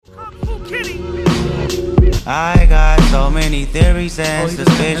I got so many theories and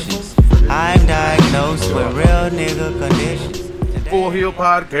suspicions. I'm diagnosed with real nigga conditions. Full Heel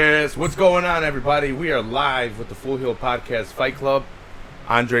Podcast. What's going on, everybody? We are live with the Full Heel Podcast Fight Club.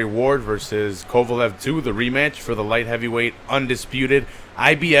 Andre Ward versus Kovalev 2, the rematch for the light heavyweight undisputed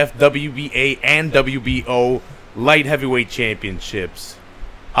IBF, WBA, and WBO light heavyweight championships.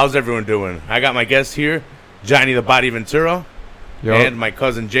 How's everyone doing? I got my guest here, Johnny the Body Ventura, and my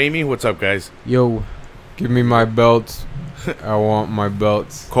cousin Jamie. What's up, guys? Yo, give me my belts. I want my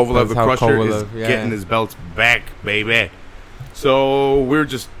belts. Kovalev the Crusher is getting his belts back, baby. So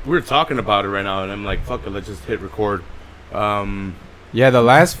we're talking about it right now, and I'm like, fuck it, let's just hit record. Yeah, the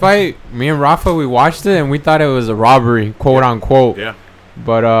last fight, me and Rafa, we watched it, and we thought it was a robbery, quote unquote. Yeah.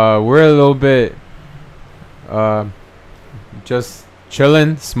 But we're a little bit just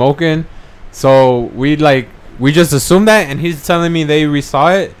chilling, smoking. So we just assumed that, and he's telling me they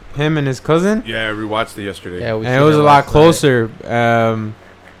resaw it, him and his cousin. Yeah, I rewatched it yesterday. Yeah, and it was a lot closer. And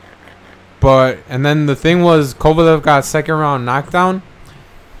then the thing was, Kovalev got second round knockdown,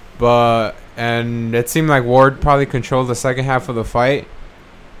 and it seemed like Ward probably controlled the second half of the fight.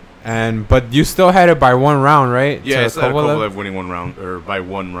 But you still had it by 1 round, right? Yeah, it's Kovalev winning 1 round, or by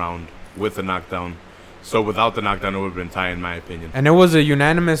 1 round with the knockdown. So without the knockdown, it would have been tie, in my opinion. And it was a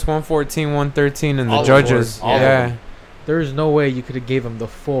unanimous 114-113 in the judges. Yeah. There's no way you could have gave him the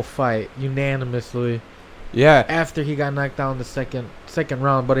full fight unanimously. Yeah. After he got knocked down the second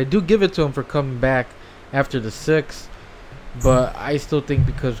round, but I do give it to him for coming back after the 6th. But I still think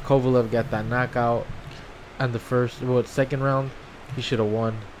because Kovalev got that knockout on the second round, he should have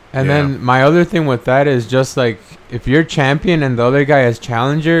won. And then my other thing with that is just like, if you're champion and the other guy is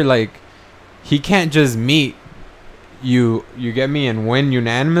challenger, like, he can't just meet you get me, and win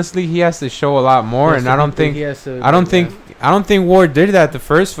unanimously. He has to show a lot more, and I don't think Ward did that the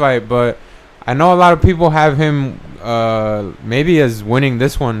first fight, but I know a lot of people have him maybe as winning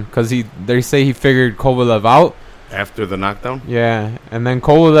this one because they say he figured Kovalev out after the knockdown. Yeah, and then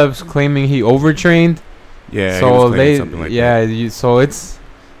Kovalev's claiming he overtrained. Yeah, so he was something like that. So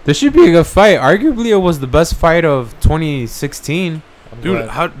this should be a good fight. Arguably, it was the best fight of 2016. Dude,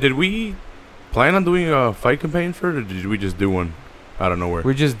 how did we plan on doing a fight campaign for it, or did we just do one out of nowhere?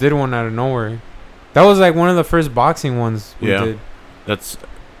 We just did one out of nowhere. That was like one of the first boxing ones we did. That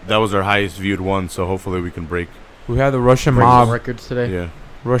was our highest viewed one, so hopefully we can break. We had the Russian mob records today. Yeah,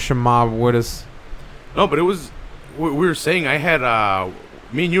 Russian mob with us. No, but it was. We were saying I had.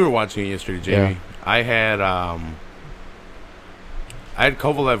 Me and you were watching it yesterday, Jamie. Yeah. I had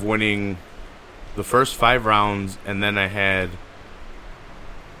Kovalev winning the first 5 rounds, and then I had.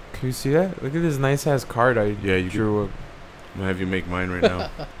 Can you see that? Look at this nice ass card I drew up. I'm gonna have you make mine right now.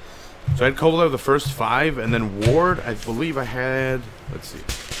 So I had Kovalev the first 5, and then Ward, I believe I had. Let's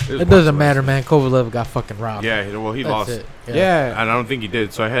see. It doesn't matter, man. Kovalev got fucking robbed. Yeah, well, he lost. It. Yeah. And I don't think he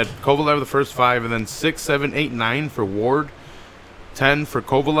did. So I had Kovalev the first 5, and then 6, 7, 8, 9 for Ward, 10 for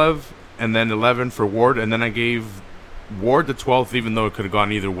Kovalev, and then 11 for Ward, and then I gave Ward the 12th, even though it could have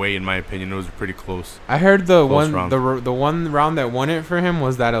gone either way. In my opinion, it was pretty close. I heard the one round that won it for him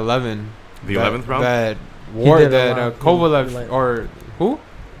was that 11. The 11th round. That Ward, Kovalev, or who?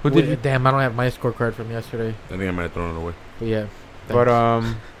 Who did you? Damn, I don't have my scorecard from yesterday. I think I might have thrown it away. But yeah. But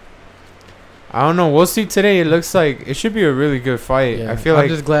I don't know. We'll see today. It looks like it should be a really good fight. Yeah. I'm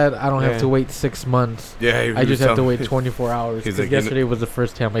just glad I don't have to wait 6 months. Yeah, I just have to wait 24 hours. Because yesterday was the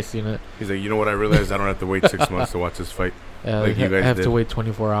first time I seen it. He's like, you know what? I realized I don't have to wait 6 months to watch this fight. Yeah, like you guys have to wait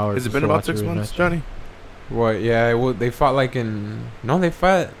 24 hours. Has it been about 6 months, Johnny? What? Yeah, they fought they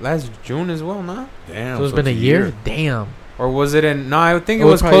fought last June as well, no? Damn. So it's been a year? Damn. Or was it in? No, I think it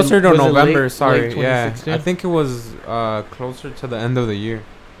was closer to November. Sorry, yeah. I think it was closer to the end of the year.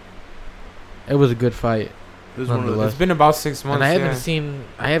 It was a good fight. It's been about 6 months. And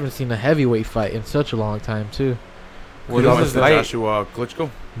I haven't seen a heavyweight fight in such a long time too. Well, that was Joshua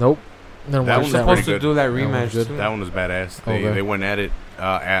Klitschko. Nope. That was supposed to do that rematch. That one was badass. They went at it.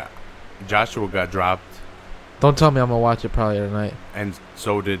 Joshua got dropped. Don't tell me I'm gonna watch it probably tonight. And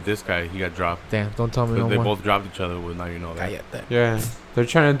so did this guy. He got dropped. Damn! Don't tell me no more. They more. both dropped each other. Well, now you know that. Yeah, they're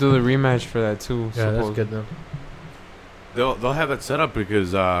trying to do the rematch for that too. Yeah, that's good then. They'll have that set up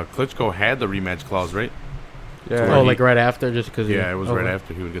because Klitschko had the rematch clause, right? Yeah. Oh, like right after, just because. Yeah, it was right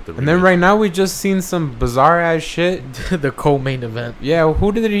after he would get the rematch. And then right now we just seen some bizarre ass shit. The co-main event. Yeah,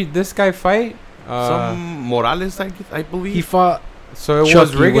 who did this guy fight? Some Morales, I believe. He fought. So it Chucky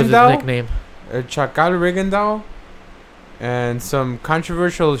was Rigondeaux. Was his nickname. Chacal Rigondeaux. And some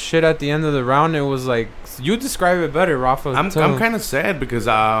controversial shit at the end of the round. It was like, you describe it better, Rafa. I'm kind of sad because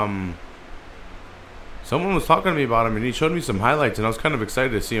Someone was talking to me about him, and he showed me some highlights, and I was kind of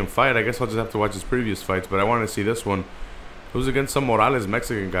excited to see him fight. I guess I'll just have to watch his previous fights, but I wanted to see this one. It was against some Morales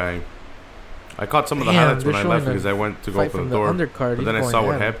Mexican guy. I caught some of the Damn, highlights when they're I left showing because I went to go fight open from the the door. undercard. But then I He's saw going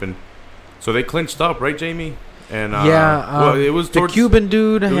what at him. happened. So they clinched up, right, Jamie? And Yeah, well, it was the towards Cuban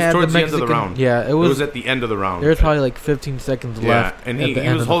dude it was had the towards the end of the Mexican. round. Yeah, it it was. was at the end of the round. There was probably like 15 seconds Yeah, left. and at he the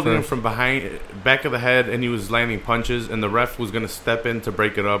end was of the holding him first. from behind, back of the head, and he was landing punches, and the ref was going to step in to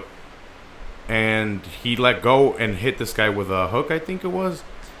break it up. And he let go and hit this guy with a hook, I think it was,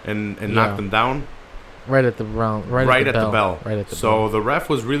 and knocked him down. Right at the round. Right at the bell. Right at the So bell. the ref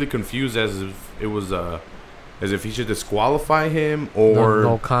was really confused as if it was as if he should disqualify him or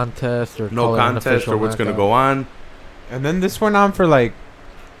no contest or no call it an contest official or what's going to knockout. go on. And then this went on for like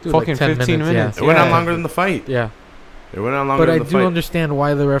Dude, fucking 10 15 minutes. It went on Yeah. longer than the fight. Yeah, It went on longer but I than the do fight. understand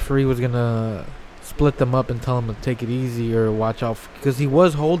why the referee was gonna split them up and tell them to take it easy or watch out because he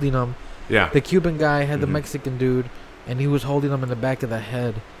was holding them. Yeah. The Cuban guy had the Mhm. Mexican dude, and he was holding him in the back of the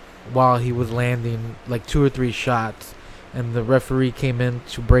head while he was landing like 2 or 3 shots, and the referee came in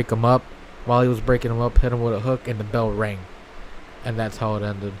to break him up. While he was breaking him up, hit him with a hook, and the bell rang, and that's how it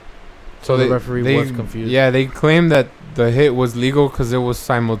ended. So the referee was confused. Yeah, they claimed that the hit was legal because it was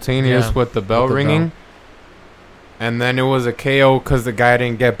simultaneous Yeah, with the bell with the ringing. bell. And then it was a KO because the guy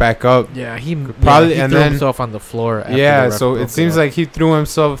didn't get back up. Yeah, he Probably- he and threw then- himself on the floor. After Yeah, the ref so broke it seems up. like he threw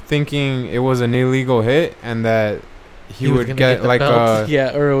himself thinking it was an illegal hit and that he was would gonna get the like belt. a,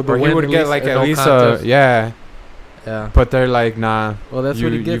 yeah, or the or he win would at get least, like or at no least contest. yeah. Yeah. But they're like, nah, Well, that's you,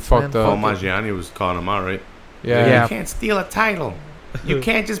 what he you gets, fucked man. Paul up. Maggiani was calling him out, right? Yeah. Yeah. You can't steal a title. You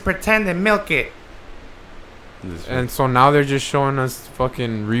can't just pretend and milk it. And so now they're just showing us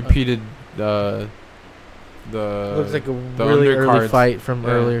fucking repeated the Looks like a the really early undercards. fight from Yeah.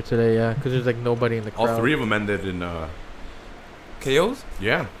 earlier today, yeah, because there's like nobody in the crowd. all three of them ended in KOs.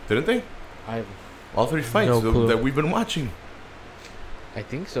 yeah, didn't they? I All 3 fights No clue. that we've been watching.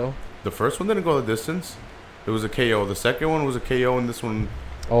 think so. The first one didn't go the distance. It was a KO. The second one was a KO, and this one,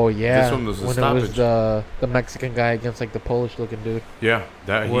 Oh yeah, This one was a when stoppage. it was the Mexican guy against like the Polish looking dude. yeah.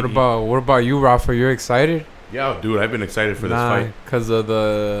 That. What about you, Rafa? You're excited? Yeah, dude, I've been excited for this Nah, fight. because of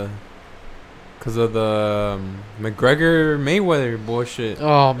the McGregor Mayweather bullshit.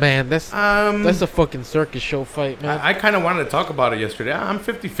 Oh man, that's Um, a fucking circus show fight, man. I kind of wanted to talk about it yesterday. I'm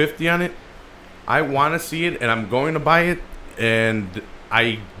 50-50 on it. I want to see it, and I'm going to buy it. And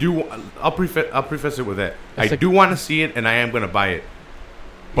I do. I'll preface it with that. I It's like- do want to see it, and I am going to buy it.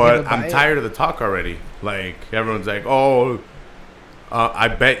 gonna But buy I'm it? tired of the talk already. Like everyone's like, "Oh, I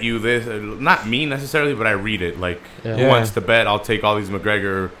bet you this." Not me necessarily, but I read it. Like, Yeah. who wants to bet? I'll take all these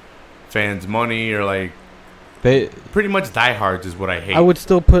McGregor fans' money, or like They pretty much diehards is what I hate. I would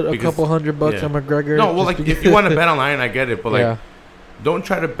still put a Because- couple $100 yeah. on McGregor. No, well, just like because- if you want to bet online, I get it, but like. yeah, Don't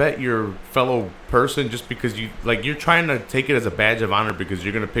try to bet your fellow person just because you're trying to take it as a badge of honor because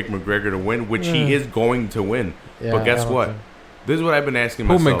you're gonna pick McGregor to win, which he Yeah. is going to win. yeah, but I guess don't what? think- This is what I've been asking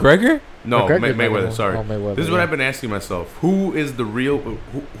who myself. McGregor? No, McGregor's not Mayweather. gonna- Sorry. oh, Mayweather, This is what yeah. I've been asking myself. Who is the real?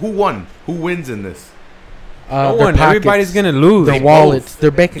 Who won? Who wins in this? No their one. Everybody's pockets, gonna lose. their They wallets,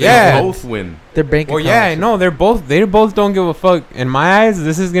 their bank accounts. Yeah. They both win. Their bank Well, accounts. yeah, I know. They both don't give a fuck. In my eyes,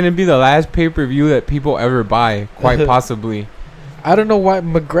 this is gonna be the last pay per view that people ever buy, quite possibly. I don't know why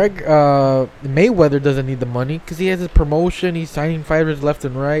Mayweather doesn't need the money because he has his promotion. He's signing fighters left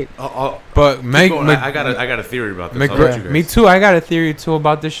and right. But I got a theory about this. I'll let you guys. me too. I got a theory too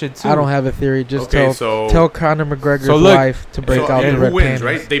about this shit too. I don't have a theory. Just Okay, so tell Conor McGregor's So look- wife to break so, out and the who red wins? panties.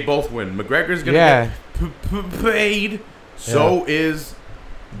 Right? They both win. McGregor's gonna Yeah, get paid. So is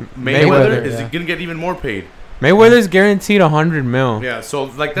Mayweather, Mayweather. Is yeah. he gonna get even more paid? Mayweather's guaranteed 100 mil. Yeah. So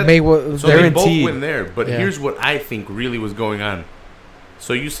like that. Mayweather. So they both Guaranteed. win there. But Yeah. here's what I think really was going on.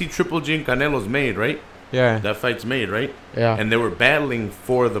 So you see Triple G and Canelo's made, right? Yeah, That fight's made, right? yeah. And they were battling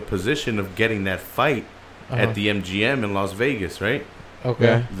for the position of getting that fight at the MGM in Las Vegas, right? okay.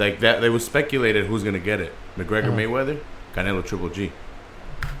 yeah. Like that, they was speculated who's gonna get it: McGregor, Uh-huh. Mayweather, Canelo, Triple G.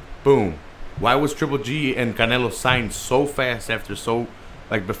 Boom. Why was Triple G and Canelo signed so fast after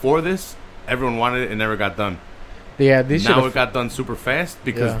like before this? Everyone wanted it and never got done. Yeah, these Now it should. got done super fast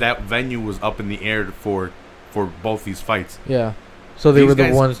because Yeah. that venue was up in the air for both these fights. Yeah. So they These were the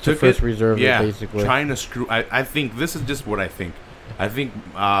guys ones to took first it, reserve yeah, it, basically. trying to screw. I think this is just what I think. I think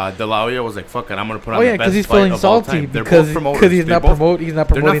De La Hoya was like, "Fuck it, I'm gonna put on Oh yeah, the because best he's fight feeling of all salty time." They're because both promoters. he's They're not both- promoting. He's not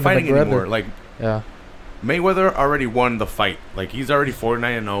They're promoting not fighting McGregor. anymore. Like Yeah. Mayweather already won the fight. Like he's already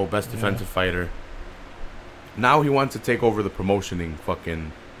 49-0, best defensive fighter. Now he wants to take over the promotioning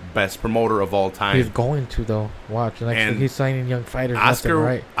fucking best promoter of all time. He's going to though. Watch, And he's signing young fighters left and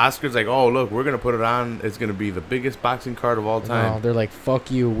right. Oscar's like, oh look, we're gonna put it on. It's gonna be the biggest boxing card of all No, time. they're like,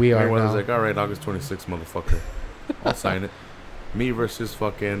 fuck you. We are Mayweather's now. like, all right, August 26th, motherfucker. I'll sign it. Me versus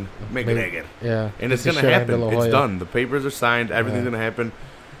fucking McGregor. Yeah, And it's this gonna is Cheyanne happen. De La It's Hoya. done. The papers are signed. Everything's Yeah. gonna happen.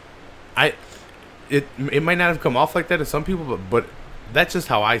 It might not have come off like that to some people, but that's just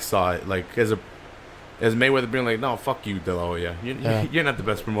how I saw it. Like as Mayweather being like, no, fuck you, De La Hoya. Yeah. You're not the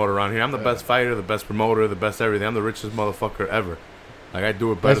best promoter around here. I'm the best fighter, the best promoter, the best everything. I'm the richest motherfucker ever. Like I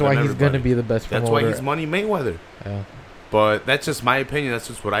do it better. That's why than he's everybody. gonna be the best That's promoter. why he's Money Mayweather. Yeah. But that's just my opinion. That's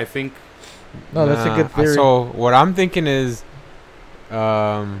just what I think. No, that's a good theory. So what I'm thinking is,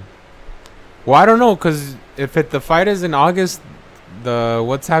 well, I don't know, cause if the fight is in August,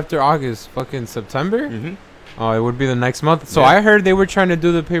 what's after August? Fucking September. Mm-hmm. Oh, it would be the next month. So Yeah. I heard they were trying to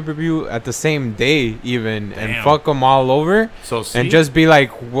do the pay-per-view at the same day, even, and Damn. fuck them all over, So see, and just be like,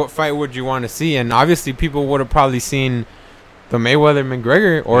 what fight would you want to see? And obviously, people would have probably seen the Mayweather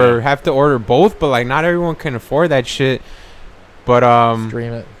McGregor, or Yeah. have to order both. But like, not everyone can afford that shit. But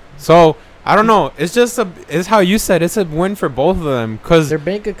Stream it. so I don't know. It's just it's how you said. It's a win for both of them, cause Their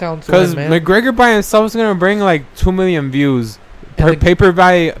bank accounts, because man. McGregor by himself is gonna bring like 2 million views And per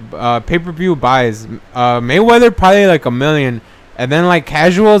the- pay-per-view buys. Mayweather probably like 1 million, and then like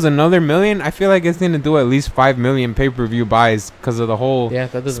casuals another 1 million. I feel like it's gonna do at least 5 million pay-per-view buys because of the whole. Yeah,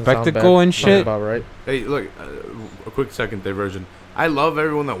 that doesn't spectacle sound bad. and Sounds shit. about right. hey, look, a quick second diversion. I love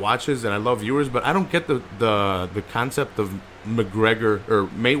everyone that watches and I love viewers, but I don't get the concept of McGregor or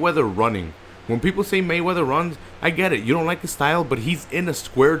Mayweather running. When people say Mayweather runs, I get it. You don't like his style, but he's in a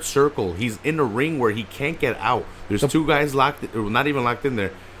squared circle. He's in a ring where he can't get out. There's two guys locked, or not even locked in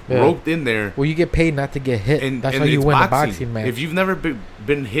there, Yeah. roped in there. Well, you get paid not to get hit. And That's and how you it's win a boxing match. If you've never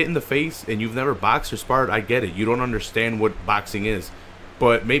been hit in the face and you've never boxed or sparred, I get it. You don't understand what boxing is.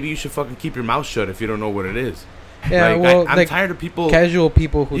 But maybe you should fucking keep your mouth shut if you don't know what it is. yeah, Like, well, I'm like tired of people. casual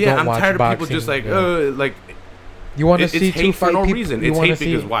people who Yeah, don't I'm watch tired of boxing. people just like, yeah. like You want to it's see hate two for fight no people. reason. You It's wanna hate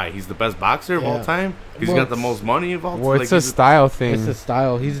because see, why? He's the best boxer of all Yeah. time. He's Well, got the most money of all time. Well, Like, it's a he's style thing. It's a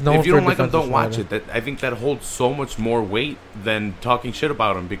style. He's known if you for don't like him, defensive don't watch striking. it. I think that holds so much more weight than talking shit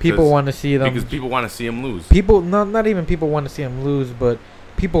about him because People want to see them. because people want to see him lose. People, not even people want to see him lose, but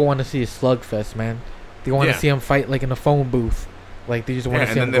people want to see a slugfest, man. They want to Yeah. see him fight like in a phone booth. Like they just want Yeah, to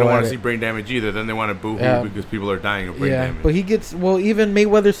and see then him they go don't at want to it. see brain damage either. Then they want to boo-hoo Yeah. because people are dying of brain Yeah, damage. but he gets even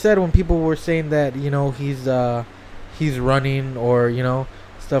Mayweather said when people were saying that he's running or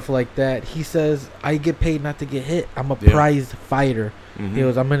stuff like that. He says I get paid not to get hit. I'm a Yeah. prized fighter. Mhm. He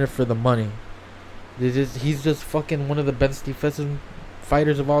goes, I'm in it for the money. He's just fucking one of the best defensive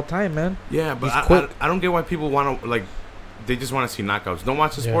fighters of all time, man. Yeah, but He's quick. I don't get why people want to like. They just want to see knockouts. Don't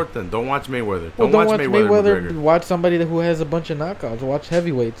watch the Yeah. sport then. Don't watch Mayweather. Well, Don't watch Mayweather. McGregor. Watch somebody who has a bunch of knockouts. Watch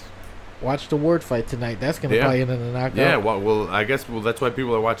heavyweights. Watch the Ward fight tonight. That's gonna Yeah. probably end in a knockout. Yeah, well, I guess that's why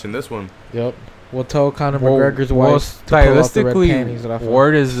people are watching this one. Yep. We'll tell Conor Well, McGregor's well, wife to pull off the red panties stylistically, off.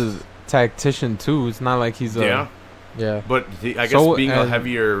 Ward is a tactician too. It's not like he's a. Yeah, Yeah. but I guess So, being a and-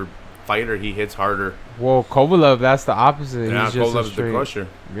 heavier fighter, he hits harder. Well, Kovalev, that's the opposite. Yeah, He's just a Kovalev's the straight. crusher.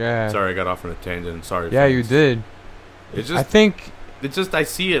 Yeah. Sorry, I got off on a tangent. Sorry. Yeah, fans. you did. It's I just, think. it's just I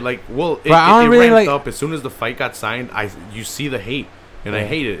see it like, well, it, But I don't it really ramped like- up as soon as the fight got signed. You see the hate, and I Yeah.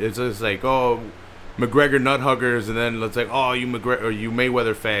 hate it. It's just like, oh, McGregor nut huggers, and then it's like, oh, you McGregor or you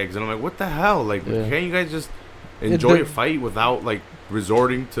Mayweather fags, and I'm like, what the hell? Like, Yeah. can't you guys just enjoy the- a fight without like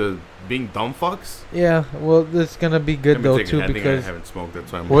resorting to being dumb fucks? Yeah. Well, it's gonna be good Let me though take a too hit. I think I because haven't smoked.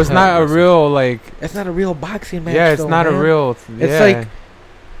 That's why I'm. Well, it's not a aggressive. real like. it's not a real boxing match. Yeah, it's though, not a man. real. It's yeah. like-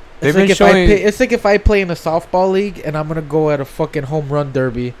 They've It's been like if showing. it's like if I play in a softball league and I'm gonna go at a fucking home run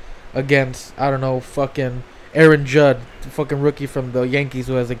derby against I don't know fucking Aaron Judd, the fucking rookie from the Yankees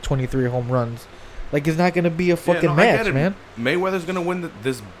who has like 23 home runs. Like it's not gonna be a fucking no, I match, get it. man. Mayweather's gonna win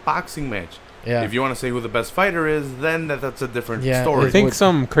this boxing match. Yeah. If you want to say who the best fighter is, then that's a different Yeah, story. I think would-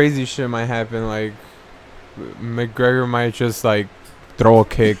 some crazy shit might happen. Like McGregor might just like throw a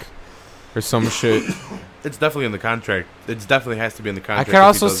kick or some shit. It's definitely in the contract. It definitely has to be in the I contract. could if he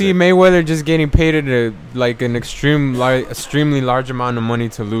also does see it. Mayweather just getting paid at an extremely large amount of money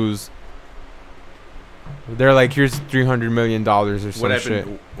to lose. They're like, here's $300 million or some What shit.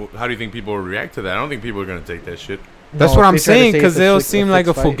 happened? How do you think people will react to that? I don't think people are gonna take that shit. That's No, what if I'm they try to saying, say because it's they'll fixed- seem like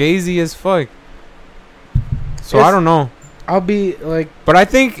a fixed fight. fugazi as fuck. So It's- I don't know, I'll be like, but I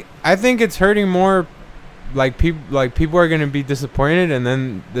think it's hurting more. Like people are gonna be disappointed, and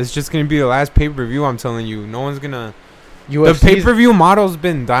then it's just gonna be the last pay per view. I'm telling you, no one's gonna. The UFC's pay per view model's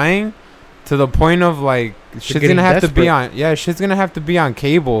been dying to the point of like shit's getting gonna have to be desperate. on. Yeah, shit's gonna have to be on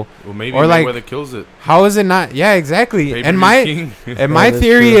cable. Well, maybe Or, like, Mayweather kills it. How is it not? Yeah, exactly. Pay-per-view And my king. and my that's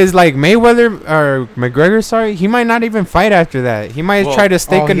theory true. is like Mayweather or McGregor. Sorry, he might not even fight after that. He might Well, try to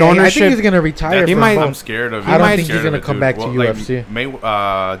stake an I think ownership. he's gonna retire. He from might- both. I'm scared of it. I don't I'm think scared he's of gonna it, come too. back to Well,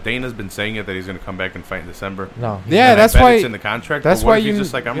 UFC. Dana's been saying it that he's gonna come back and fight in December. No. Yeah, And that's I bet why- it's in the contract. that's but what why if he's you-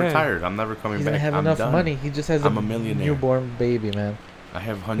 just like, I'm yeah. retired. I'm never coming He's back. gonna have I'm enough done. money. He just has I'm a millionaire. newborn baby, man. I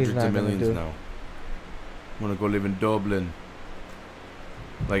have hundreds not of gonna millions do it. now. I'm gonna go live in Dublin.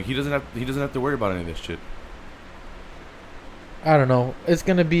 Like he doesn't have to worry about any of this shit. I don't know. It's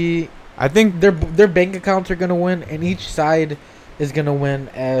gonna be I think their bank accounts are gonna win, and each side is gonna win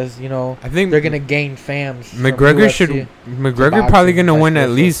as I think they're gonna gain fans. from McGregor UFC. should McGregor boxing, probably gonna vice win at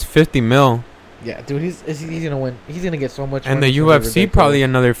versa. least 50 mil, Yeah, dude, he's gonna win. He's gonna get so much. and the money from UFC ridiculous. probably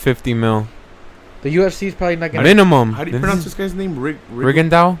another 50 mil The UFC is probably not gonna. minimum. How do you pronounce this guy's name?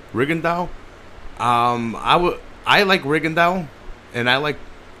 Rigondeaux? Rigondeaux. I like Rigondeaux, and I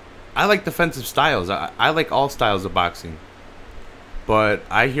like defensive styles. I like all styles of boxing. But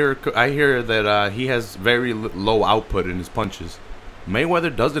I hear that he has very low output in his punches.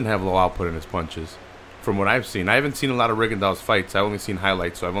 Mayweather doesn't have low output in his punches, from what I've seen. I haven't seen a lot of Rigondeaux's fights. I've only seen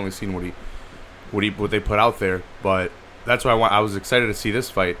highlights, so I've only seen what they put out there. But that's why I was excited to see this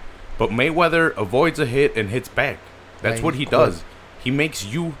fight. But Mayweather avoids a hit and hits back. That's Yeah, what he's he quick. does. He makes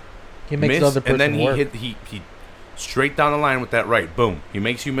you He makes miss, the other person and then he work. he straight down the line with that right. Boom. He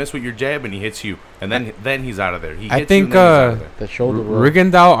makes you miss with your jab, and he hits you, and then he's out of there. He I hits think, you, and then he's out of there. The shoulder roll.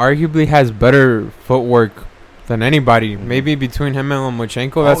 Rigondeaux arguably has better footwork than anybody. Mhm. Maybe between him and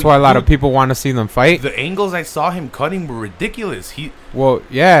Lomachenko. That's Oh, why a lot of dude. people want to see them fight. The angles I saw him cutting were ridiculous. Well,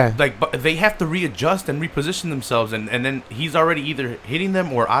 yeah. But they have to readjust and reposition themselves, and then he's already either hitting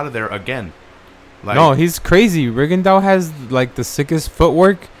them or out of there again. Like, No, he's crazy. Rigondeaux has like the sickest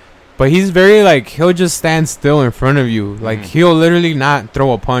footwork, but he's very like he'll just stand still in front of you. Like Mhm. he'll literally not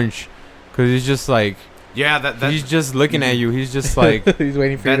throw a punch because he's just like yeah, that's he's just looking at Mhm. you. He's just like He's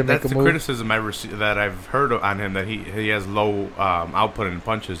waiting for you to make that's a the move. criticism that I've heard on him, that he has low output in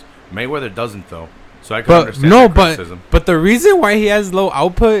punches. Mayweather doesn't though, so I can but understand no, that but criticism. but the reason why he has low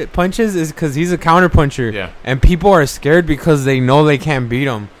output punches is because he's a counter puncher, Yeah. and people are scared because they know they can't beat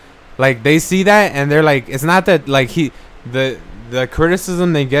him. Like they see that and they're like, it's not that like the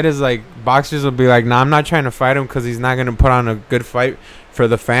criticism they get is like boxers will be like, nah, I'm not trying to fight him because he's not gonna put on a good fight for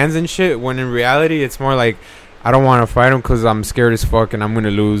the fans and shit. When in reality, it's more like, I don't want to fight him because I'm scared as fuck and I'm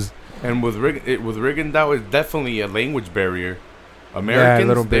gonna lose. And with Rigondeaux, it's definitely a language barrier. Americans,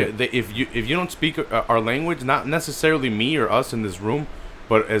 little bit. if you don't speak our language, not necessarily me or us in this room,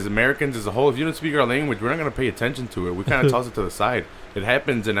 but as Americans as a whole, if you don't speak our language, we're not gonna pay attention to it. We kind of toss it to the side. It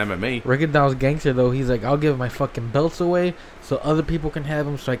happens in MMA. Rigondeaux's gangster though. He's like, I'll give my fucking belts away so other people can have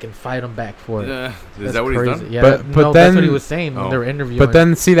them, so I can fight them back for it. Is That's that what he's crazy. done? Yeah, But no, that's then- what he was saying when Oh. they were interviewing. But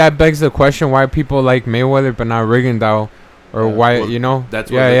then see, that begs the question why people like Mayweather but not Rigondeaux, or Yeah, why well, you know?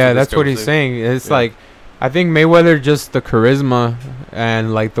 that's what- yeah, that's yeah, what this that's guy what was he's saying. saying. It's Yeah. like, I think Mayweather just the charisma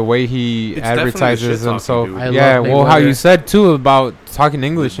and like the way he It's definitely the advertises shit-talking himself. dude. I Yeah, love well, how you Mayweather. said too about talking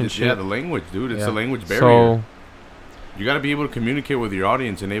English and shit. Yeah, the language, dude. It's Yeah. a language barrier. So, You got to be able to communicate with your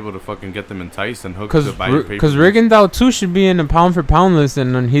audience and able to fucking get them enticed and hooked to buy your paper. because Rigondeaux too should be in the pound for pound list,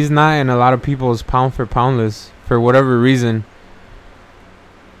 and then he's not in a lot of people's pound for pound list for whatever reason.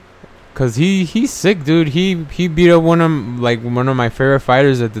 Cause he's sick, dude. He beat up one of my favorite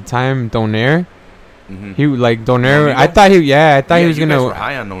fighters at the time, Donaire. Mhm. He like Donaire. Nonito? I thought he was you guys were gonna.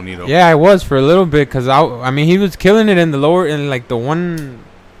 high on Nonito. Yeah, I was for a little bit, cause I mean he was killing it in the lower in like the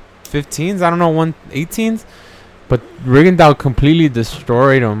 115s. I don't know 118s, but Rigondeaux completely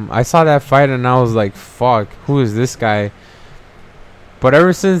destroyed him. I saw that fight and I was like, fuck, who is this guy? But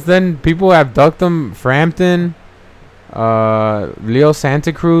ever since then, people have ducked him. Frampton, Leo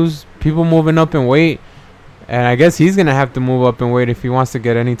Santa Cruz, people moving up in weight, and I guess he's gonna have to move up in weight if he wants to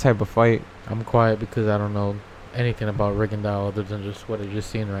get any type of fight. I'm quiet because I don't know anything about Rigondeaux other than just what I just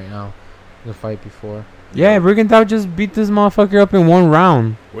seen right now, the fight before. Yeah, Rigondeaux just beat this motherfucker up in one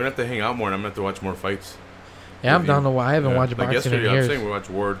round. We're gonna have to hang out more, and I'm gonna have to watch more fights. Yeah, I'm With down you. to I haven't Yeah. watched Like boxing yesterday, in I'm years. saying we watched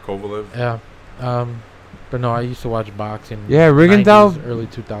Ward Kovalev. Yeah, but no, I used to watch boxing. Yeah, Rigondeaux- 90s, early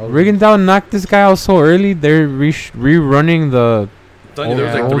 2000s. Rigondeaux knocked this guy out so early. They're rerunning the. I'm telling you, there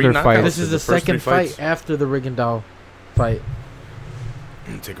was Yeah. like 3 Older knockouts fights. This in is the first 3 second fight fights. after the Rigondeaux fight.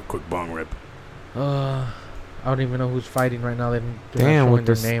 Take a quick bong rip. I don't even know who's fighting right now. They're not Damn, showing with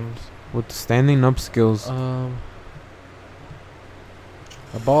their this- names. with the standing up skills. A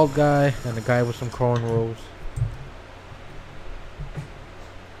bald guy and a guy with some cornrows.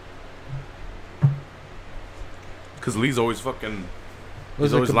 Because Lee's always fucking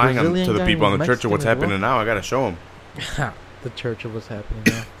He's like always a lying Brazilian to the guy people who on the was church of what's Mexican as happening now. I gotta show him. well. The church of what's happening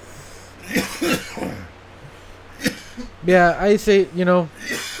now. Yeah, I say,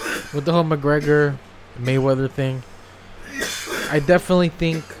 with the whole McGregor Mayweather thing, I definitely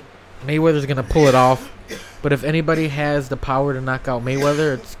think Mayweather's gonna pull it off. But if anybody has the power to knock out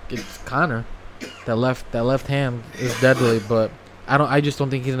Mayweather, it's Conor. That left hand is deadly, but I just don't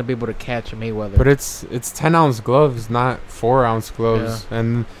think he's gonna be able to catch Mayweather. But it's 10-ounce gloves, not 4-ounce gloves,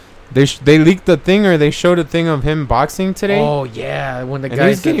 and they leaked the thing, or they showed a thing of him boxing today. Oh yeah, when the and guy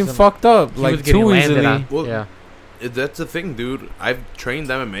he's getting fucked up like too easily. Well, yeah. That's the thing, dude. I've trained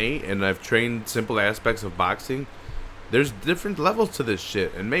MMA and I've trained simple aspects of boxing. There's different levels to this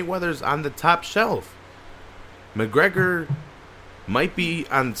shit, and Mayweather's on the top shelf. McGregor might be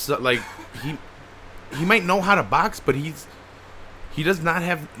on he might know how to box, but he does not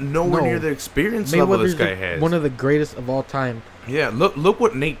have nowhere near the experience level this guy has. One of the greatest of all time. Yeah, look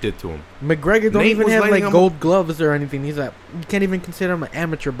what Nate did to him. McGregor don't Nate even was have letting like him- gold gloves or anything. You can't even consider him an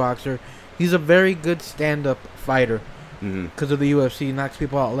amateur boxer. He's a very good stand-up fighter because of the UFC. He knocks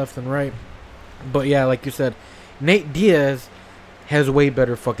people out left and right. But yeah, like you said, Nate Diaz has way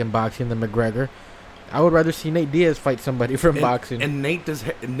better fucking boxing than McGregor. I would rather see Nate Diaz fight somebody from boxing. And Nate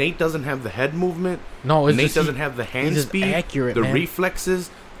doesn't have the head movement. No, it's Nate just doesn't have the hand he's just speed, accurate, the man. reflexes,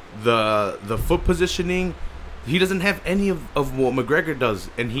 the foot positioning. He doesn't have any of what McGregor does,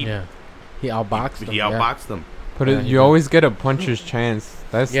 and he outboxed him. he outboxed them. But Yeah, you always get a puncher's chance.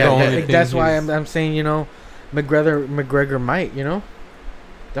 That's the only thing. that's why he's- I'm saying McGregor might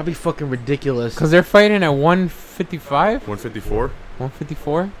that'd be fucking ridiculous. Cause they're fighting at 155, 154.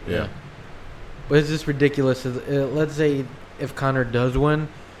 154. Yeah. But it's just ridiculous. Let's say if Conor does win,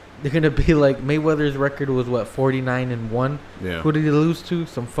 they're gonna be like Mayweather's record was 49-1. Yeah. Who did he lose to?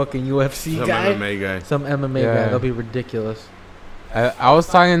 Some fucking UFC Some guy. MMA guy. Some MMA Yeah. guy. That'll be ridiculous. I was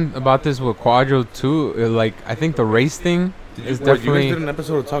talking about this with Quadro too. Like I think the race thing is You guys definitely did an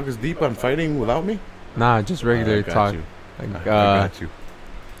episode of Talk Is Deep on fighting without me? just regular I got talk. you. Like, I got you.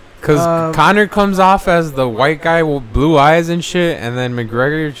 Cause Conor comes off as the white guy with blue eyes and shit, and then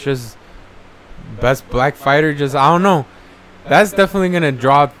McGregor's just best black fighter. Just I don't know. That's definitely gonna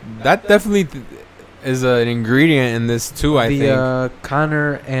draw. That definitely is an ingredient in this too. I think.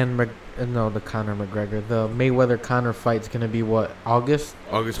 Conor and the Conor McGregor, the Mayweather Conor fight's gonna be what, August?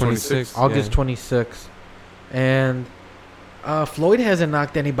 August 26th. 26th. August Yeah. 26th. And Floyd hasn't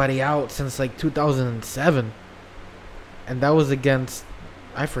knocked anybody out since like 2007, and that was against,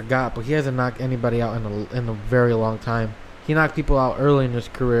 I forgot, but he hasn't knocked anybody out in a very long time. He knocked people out early in his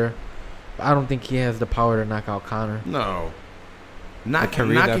career. But I don't think he has the power to knock out Conor. No. can't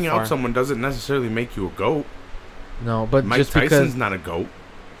read that Knocking far. out someone doesn't necessarily make you a GOAT. No, but Mike just Tyson's because not a GOAT.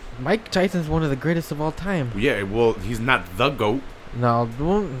 Mike Tyson's one of the greatest of all time. Yeah, well, he's not the GOAT. No,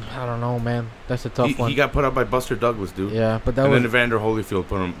 well, I don't know, man. That's a tough one. He got put up by Buster Douglas, dude. Yeah, but that And was. then Evander Holyfield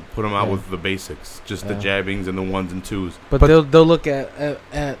put him out Yeah. with the basics, just the Yeah. jabbings and the ones and twos. But but- they'll look at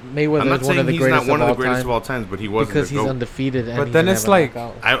Mayweather I'm not as one saying of the he's greatest not one of the all greatest time of all times, but he wasn't because the he's GOAT. undefeated. And But he then didn't it's have a like-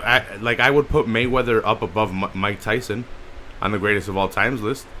 knockout. I would put Mayweather up above Mike Tyson on the greatest of all times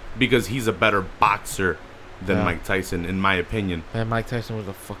list because he's a better boxer than Yeah. Mike Tyson, in my opinion. Man, Mike Tyson was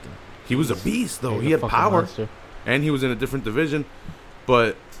a fucking. He was a beast, though. was He a had fucking power, monster. and he was in a different division.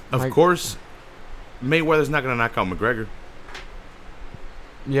 But of Mike- course, Mayweather's not going to knock out McGregor.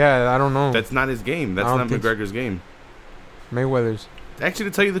 Yeah, I don't know. That's not his game. That's I don't not think so. McGregor's game. Mayweather's. Actually,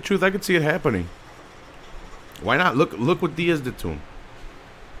 to tell you the truth, I could see it happening. Why not? Look what Diaz did to him.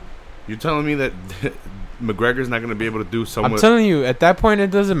 You're telling me that McGregor's not going to be able to do I'm somewhat? telling you, at that point, it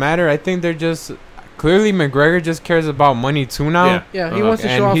doesn't matter. I think they're just clearly McGregor just cares about money too now. Yeah. Yeah, he Uh-huh. wants to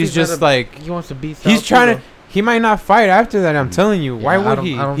show And off. he's just like he wants to beat. he's trying to. He might not fight after that. I'm telling you. Yeah, Why I would don't-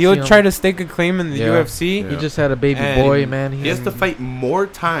 he? I don't He'll see try him- to stake a claim in the Yeah. UFC. Yeah. He just had a baby And boy, man. He has to fight more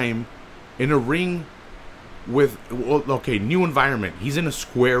time in a ring with, new environment. He's in a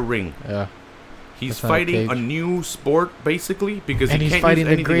square ring. Yeah, He's That's not a fighting a cage. new sport, basically, because and he he's can't fighting use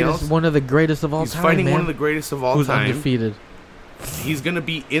the anything greatest, else. one of the greatest of all He's time, fighting man. one of the greatest of all who's time. undefeated. He's going to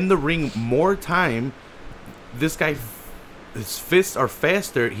be in the ring more time. This guy, his fists are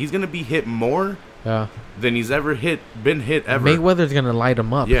faster. He's going to be hit more Yeah, than he's been hit ever. Mayweather's gonna light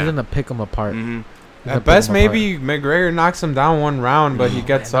him up. Yeah. He's gonna pick him apart. Mhm. He's gonna At best, pick 'em apart. maybe McGregor knocks him down one round, but he Oh,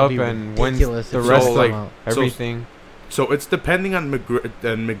 gets man, up that'd be and wins ridiculous the if he rest So, of like, come out. everything. So it's depending on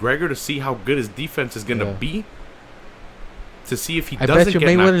McGregor to see how good his defense is going to Yeah. be. To see if he I doesn't bet you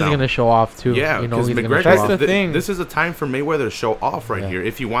get knocked Mayweather's down. gonna show off too. Yeah, you know because he's gonna McGregor. show That's off. the thing. This is a time for Mayweather to show off right Yeah. here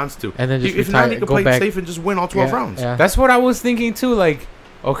if he wants to. And then just If not, he retire, can go play it back. safe and just win all 12 rounds. Yeah. That's what I was thinking too. Like,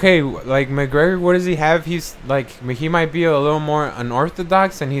 Okay, like McGregor, what does he have? He's like he might be a little more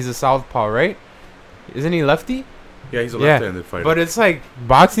unorthodox, and he's a southpaw, right? Isn't he lefty? Yeah, he's a Yeah, left-handed fighter. But it's like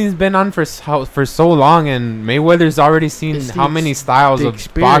boxing's been on for so long, and Mayweather's already seen It's the how many styles The of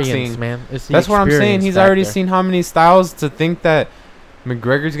experience, boxing. man. It's the That's what I'm saying. experience He's already factor. seen how many styles to think that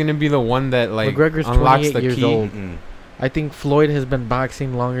McGregor's gonna be the one that like McGregor's unlocks 28 the years key. old. Mm-mm. I think Floyd has been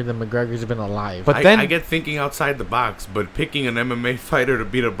boxing longer than McGregor's been alive. But I, then- I get thinking outside the box, but picking an MMA fighter to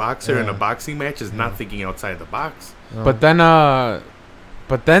beat a boxer in Yeah. a boxing match is not Yeah. thinking outside the box. No.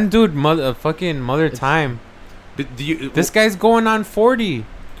 But then, dude, fucking mother It's- time. Do you, This guy's going on 40.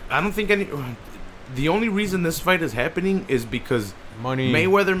 I don't think any. The only reason this fight is happening is because Money.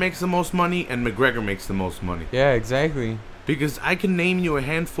 Mayweather makes the most money and McGregor makes the most money. Yeah, exactly. Because I can name you a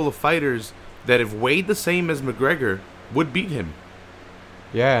handful of fighters that, if weighed the same as McGregor, would beat him.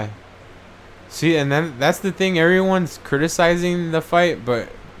 Yeah. See, and then that's the thing. Everyone's criticizing the fight, but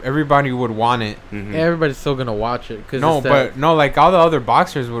everybody would want it. Mhm. everybody's still gonna watch it. Cause No, it's that- but no, like all the other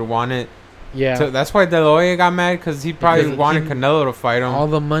boxers would want it. yeah, So that's why De La Hoya got mad because he probably Because wanted he- Canelo to fight him. all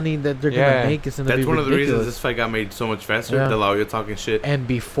the money that they're Yeah. gonna make is gonna That's be one of the reasons ridiculous. this fight got made so much faster. Yeah. De La Hoya talking shit. And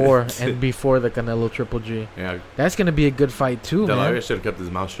before the Canelo Triple G, Yeah, that's gonna be a good fight too, De La man. Hoya should have kept his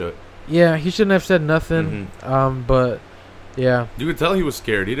mouth shut. Yeah, he shouldn't have said nothing. But yeah, You could tell he was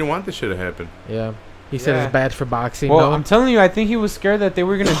scared. He didn't want this shit to happen. yeah. He said Yeah. it's bad for boxing. Well, no? I'm telling you, I think he was scared that they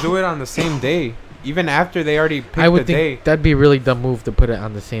were gonna do it on the same day, even after they already picked I would the think day. that'd be a really dumb move to put it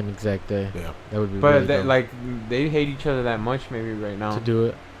on the same exact day. Yeah. That would be But really they, dumb like they hate each other that much, maybe right now. to do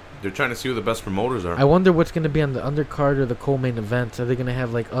it. They're trying to see who the best promoters are. I wonder what's gonna be on the undercard or the co-main events. Are they gonna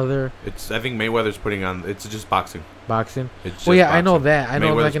have like other I think Mayweather's putting on. It's just boxing. boxing? It's just Well, yeah, I know boxing. that. I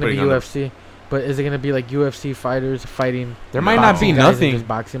know Mayweather's it's not gonna be putting on the- UFC, but is it gonna be like UFC fighters fighting? There might No. not be boxing guys and nothing. just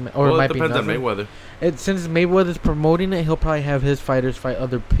boxing, or Well, it it might be depends on nothing. Mayweather. Since Mayweather's promoting it, he'll probably have his fighters fight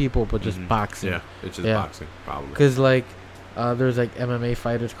other people, but just Mhm. boxing. Yeah, it's just Yeah. boxing, probably. Cause like, there's like MMA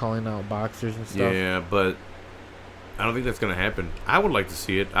fighters calling out boxers and stuff. Yeah, but I don't think that's gonna happen. I would like to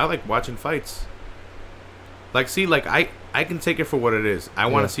see it. I like watching fights. Like, see, like I can take it for what it is. I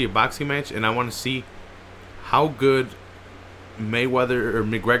want Yeah. to see a boxing match, and I want to see how good Mayweather or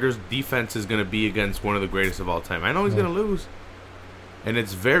McGregor's defense is gonna be against one of the greatest of all time. I know he's Yeah. gonna lose, and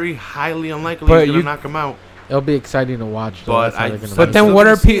it's very highly unlikely But he's gonna you- knock him out. It'll be exciting to watch. Though. But That's how I- they're gonna I'm But do it. then what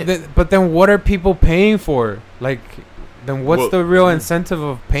are still gonna see But then what are people paying for? Like, then what's Well- the real incentive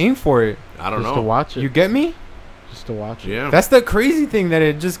of paying for it? I don't just know. to watch it. You get me? Just to watch it. Yeah, That's the crazy thing that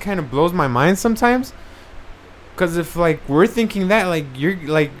it just kind of blows my mind sometimes. Cause if like we're thinking that, like you're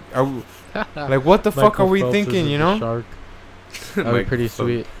like, like what the fuck are Michael we Phelps thinking? is You a know? Shark. That'd be Mike pretty Phelps.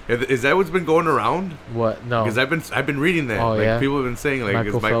 sweet. Is that what's been going around? What? No. Because I've been reading that. Oh, like yeah? people have been saying like,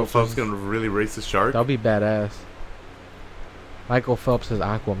 Michael is Michael Phelps Phelps is- gonna really race the shark? That'll be badass. Michael Phelps is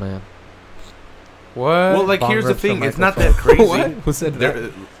Aquaman. What? Well, like Bong here's the rips thing. from It's Michael not that crazy. What? Who said that?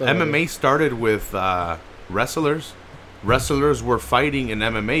 MMA started with wrestlers. Wrestlers were fighting in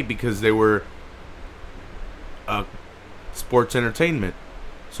MMA because they were sports entertainment.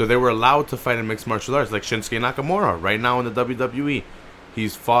 So they were allowed to fight in mixed martial arts, like Shinsuke Nakamura right now in the WWE.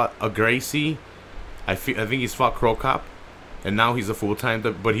 He's fought a Gracie. I think he's fought Crow Cop, and now he's a full time.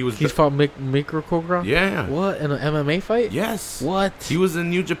 But he was. He's fought Mikro Cobra? Yeah. What? In an MMA fight? Yes. What? He was in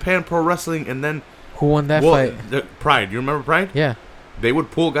New Japan Pro Wrestling, and then Who won that fight? Pride. You remember Pride? Yeah. They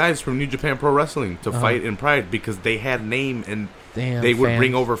would pull guys from New Japan Pro Wrestling to Uh-huh. fight in Pride because they had name and Damn. they would fans.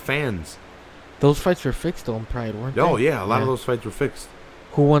 bring over fans. Those fights were fixed though in Pride, weren't they? Oh yeah, a lot of those fights were fixed.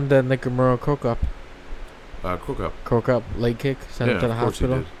 Who won the Nakamura Crow Cup? Crook up. Crow Cup leg kick? Sent him to the of course he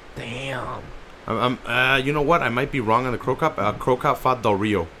hospital? did. Damn. You know what? I might be wrong on the Crow Cup. Crow Cup fought Del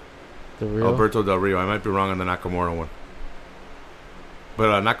Rio. The real? Alberto Del Rio. I might be wrong on the Nakamura one.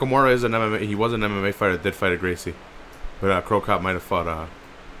 But Nakamura is an MMA. He was an MMA fighter. Did fight a Gracie. But Crow Cup might have fought.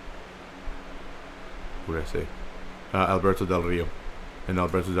 Who did I say? Alberto Del Rio. And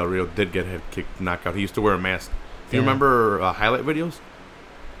Alberto Del Rio did get head kicked, knockout. He used to wear a mask. Do you Damn. remember highlight videos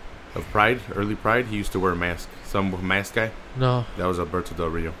of Pride, early Pride? He used to wear a mask. Some mask guy. No. That was Alberto Del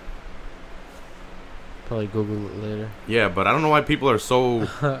Rio. Probably Google it later. Yeah, but I don't know why people are so.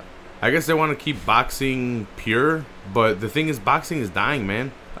 I guess they want to keep boxing pure, but the thing is, boxing is dying,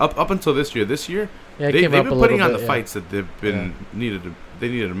 man. Up until this year. This year, Yeah, it they've came up been a putting little on bit, the yeah. fights that they've been needed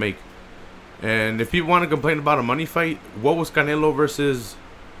to make. And if people want to complain about a money fight, what was Canelo versus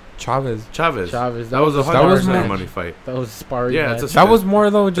Chavez. Chavez? Chavez, That was a that was 100% more- money fight. That was a sparring Yeah, match. it's a That was more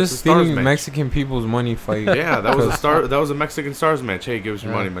though That's a just stars stealing match. Mexican people's money fight. Yeah, that was a Because- star. That was a Mexican stars match. Hey, give us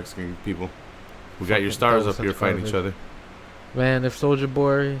your Yeah. money, Mexican people. We got your That stars was up here such fighting each garbage. other. Man, if Soldier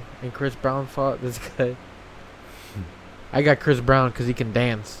Boy and Chris Brown fought this guy, I got Chris Brown because he can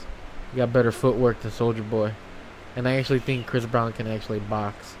dance. He got better footwork than Soldier Boy, and I actually think Chris Brown can actually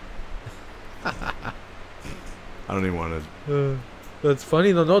box. I don't even want to. That's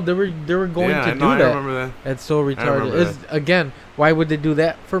funny though. No, they were going Yeah, to I do know. I that. remember that. That's so retarded. remember It's, again, why would they do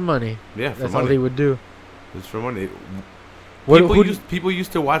that? For money. Yeah, for That's all money. they would do. It's for money. What, People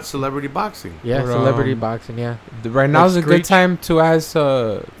used to watch celebrity boxing. yeah, Or, celebrity boxing. Yeah. Right now's a Like good Screech. time to ask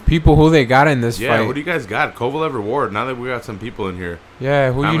people who they got in this Yeah, fight. what do you guys got? Kovalev or Ward? Now that we got some people in here.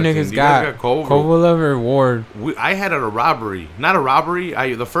 Yeah, who you commenting. niggas Do you guys got? Kovalev? Kovalev or Ward? I had it at a robbery. Not a robbery.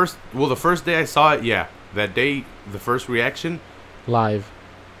 The first day I saw it, yeah. That day, the first reaction, Live.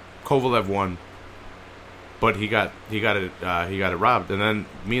 Kovalev won. But he got it robbed. And then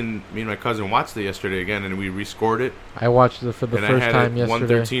me and my cousin watched it yesterday again, and we rescored it. I watched it for the And first I had time it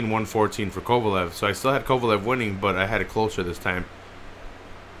yesterday. 113-114 for Kovalev. So I still had Kovalev winning, but I had it closer this time.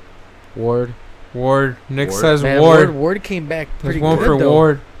 Ward. Nick Ward? says Man, Ward. Ward came back There's pretty one good for though.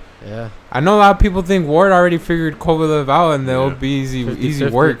 Ward. Yeah. I know a lot of people think Ward already figured Kovalev out, and they'll Yeah. be easy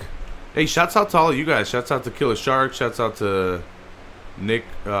 50-50. work. Hey, shouts out to all of you guys. Shouts out to Killer Shark. Shouts out to Nick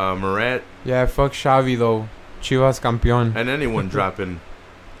Moret. Yeah, fuck Xavi though. Chivas campeón. And anyone dropping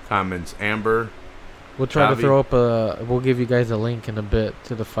comments. Amber. We'll try to Xavi. throw up a. We'll give you guys a link in a bit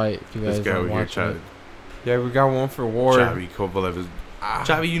to the fight if you This guys guy are over here. watching it. Yeah, we got one for Ward. Xavi Kovalev is.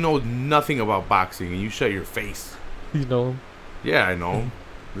 Xavi, you know nothing about boxing, and you shut your face. You know. Yeah, I know.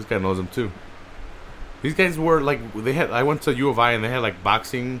 This guy knows him too. These guys were like I went to U of I and they had like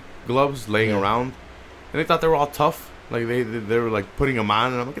boxing gloves laying Yeah. around, and they thought they were all tough. Like they were like putting them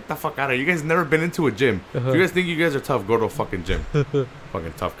on, and I'm like, get the fuck out of here! You guys never been into a gym. If you guys think you guys are tough, go to a fucking gym.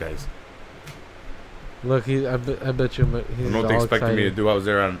 Fucking tough guys. Look, I bet you I he's don't know what all they expected me to excited. do. I was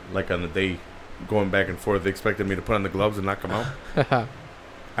there on the day, going back and forth. They expected me to put on the gloves and knock them out.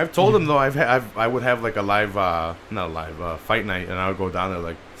 I've told them though I would have like a live fight night, and I would go down there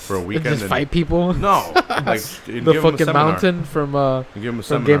like for a weekend Just and fight people. no, like The fucking mountain from Give them a from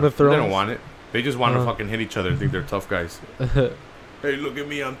seminar. Game of They don't Thrones. want it. They just want to Uh-huh. fucking hit each other and think they're tough guys. Hey, look at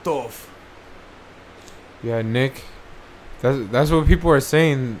me, I'm tough. Yeah, Nick. That's what people are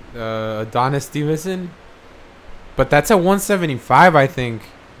saying. Adonis Stevenson. But that's at 175, I think.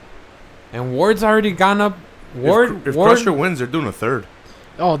 And Ward's already gone up. Ward. If Ward. Crusher wins, they're doing a third.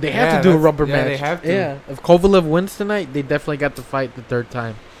 Oh, they have Yeah, to do a that's- rubber yeah, match. they have to. Yeah, if Kovalev wins tonight, they definitely got to fight the third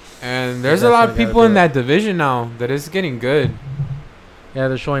time. And there's a lot of Definitely people gotta in do that division now that is getting good. Yeah,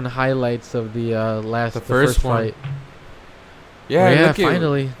 they're showing highlights of the The first one. fight. Yeah, yeah, look at-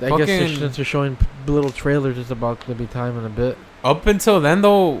 finally. I guess fucking- since they're showing little trailers, it's about to be time in a bit. Up until then,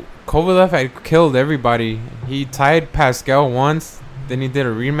 though, Kovalev had killed everybody. He tied Pascal once, then he did a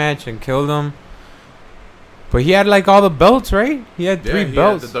rematch and killed him. But he had like all the belts, right? He had three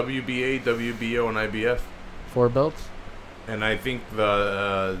belts. Had the WBA, WBO, and IBF. 4 belts. And I think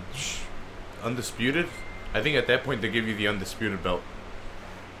the undisputed. I think at that point they give you the undisputed belt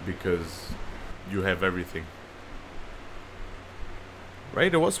because you have everything.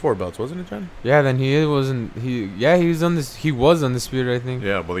 Right? It was 4 belts, wasn't it, Johnny? Yeah, then he wasn't. He was on this. He was undisputed, I think.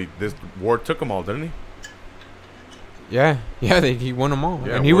 Yeah, well, this Ward took them all, didn't he? Yeah, he won them all,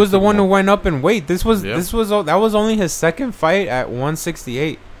 Yeah, and he Ward was the took one them who all. went up in weight. That was only his second fight at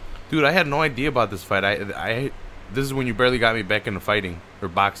 168. Dude, I had no idea about this fight. This is when you barely got me back into fighting or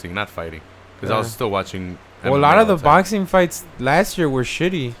boxing, not fighting, because I was Yeah. still watching. Well, a MMA lot all of the time. boxing fights last year were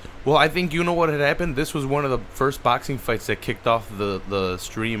shitty. Well, I think you know what had happened. This was one of the first boxing fights that kicked off the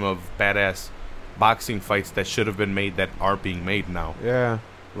stream of badass boxing fights that should have been made that are being made now. Yeah,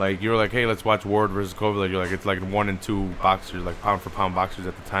 Like you're like, hey, let's watch Ward versus Kovalev. You're like, it's like 1 and 2 boxers, like pound for pound boxers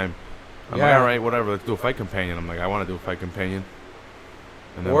at the time. I'm like, Yeah. all right, whatever. Let's do a fight companion. I'm like, I want to do a fight companion.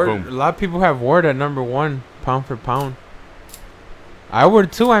 And then Ward. boom. A lot of people have Ward at number 1, pound for pound. I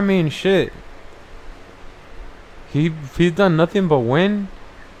would too. I mean, shit. He's done nothing but win,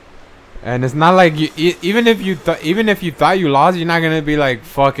 and it's not like even if you thought you lost, you're not gonna be like,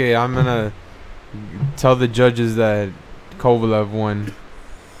 fuck it, I'm gonna tell the judges that Kovalev won.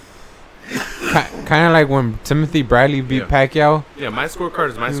 Kind of like when Timothy Bradley beat Yeah. Pacquiao. Yeah, my scorecard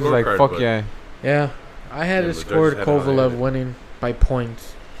is my He was scorecard. like, fuck but- yeah. Yeah, I had Yeah, it the scored judges had it all Kovalev there. winning by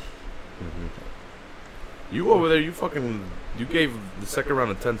points. Mhm. You over there, you gave the second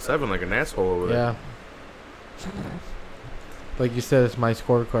round a 10-7 like an asshole over there. Yeah. Like you said, it's my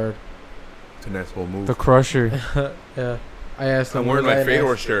scorecard. It's an asshole move. The Crusher. Yeah. I asked him. I'm wearing what my I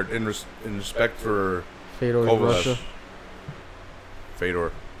Fedor asked shirt in respect for Fedor Kovalev. Russia.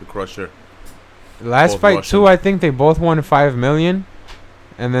 Fedor, the Crusher. Last Both fight Russian. too, I think they both won 5 million,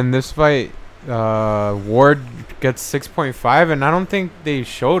 and then this fight, Ward gets 6.5, and I don't think they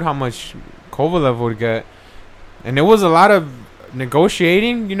showed how much Kovalev would get. And it was a lot of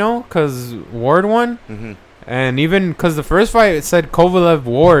negotiating, you know, because Ward won. Mm-hmm. And even because the first fight, it said Kovalev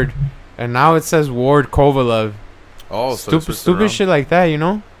Ward. And now it says Ward Kovalev. Oh, so Stupid shit like that, you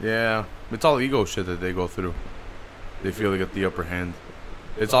know? Yeah, it's all ego shit that they go through. They feel they get the upper hand.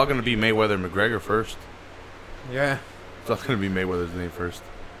 It's all gonna be Mayweather McGregor first. Yeah. It's all gonna be Mayweather's name first.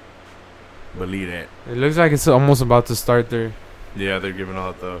 Believe that. It looks like it's almost about to start there. Yeah, they're giving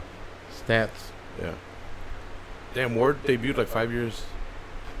out the Stats. yeah. Damn, Ward debuted like 5 years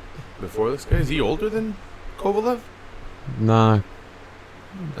before this guy. Is he older than Kovalev? Nah. I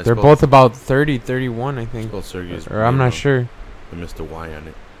They're spelled- both about 30, 31, I think. spelled Sergey's Or I'm name not wrong. sure. I missed a Y on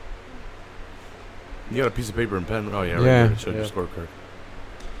it. You got a piece of paper and pen? Oh yeah, right Yeah. here. It showed your Yeah. scorecard.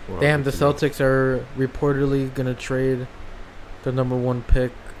 Well, Damn, the let's see. Celtics are reportedly gonna trade the number 1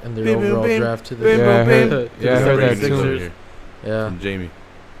 pick in their Bim, bim, overall bim. draft to the Bim, Yeah, I bim, heard- bim. yeah, I heard that Breaking news too. over here Yeah, From Jamie.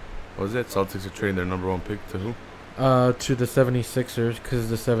 What was that? Celtics are trading their number 1 pick to who? to the 76ers because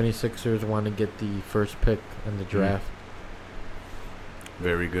the 76ers want to get the first pick in the draft.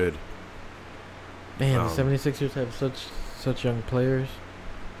 Very good. Man, Um, the 76ers have such young players.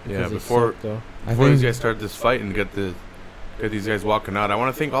 Yeah, Because they before suck, though. I Before these think guys start this fight and get these guys walking out, I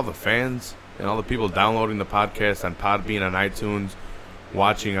want to thank all the fans and all the people downloading the podcast on Podbean, on iTunes,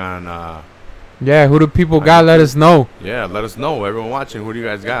 watching on. yeah, who do people got? Let us know. Yeah, let us know. Everyone watching, who do you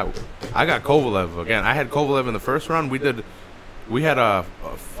guys got? I got Kovalev again. I had Kovalev in the first round. We had a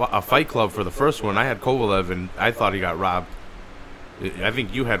fight club for the first one. I had Kovalev, and I thought he got robbed. I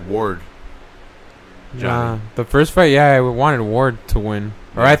think you had Ward. Nah, Johnny. the first fight, yeah, I wanted Ward to win.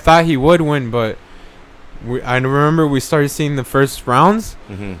 Or Yeah. I thought he would win, but I remember we started seeing the first rounds.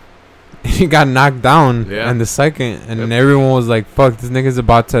 Mm-hmm. He got knocked down Yeah. in the second, and Yep. everyone was like, "Fuck, this nigga's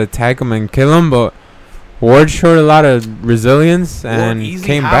about to attack him and kill him." But Ward showed a lot of resilience and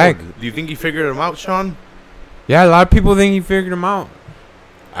came back. Do you think he figured him out, Sean? Yeah, a lot of people think he figured him out.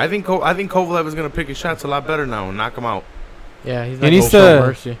 I think Kovalev is gonna pick his shots a lot better now and knock him out. Yeah, he's He not needs gonna show to-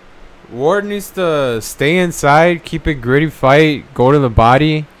 mercy. Ward needs to stay inside, keep it gritty fight, go to the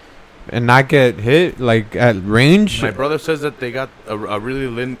body, and not get hit like at range. My brother says that they got a really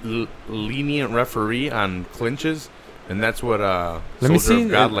lenient referee on clinches, and that's what Let me Soldier see.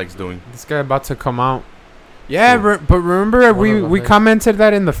 of God likes doing. This guy about to come out. Yeah, Cool. but remember One we of them, we I think. commented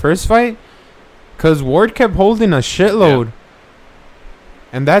that in the first fight, cause Ward kept holding a shitload,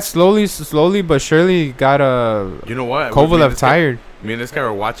 and that slowly but surely got You know what? Kovalev tired. Me and this guy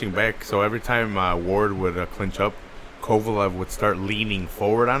were watching back, so every time Ward would clinch up, Kovalev would start leaning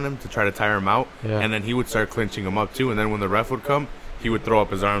forward on him to try to tire him out, Yeah. and then he would start clinching him up too. And then when the ref would come, he would throw up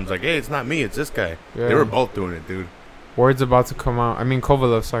his arms like, "Hey, it's not me, it's this guy." Yeah. They were both doing it, dude. Ward's about to come out. I mean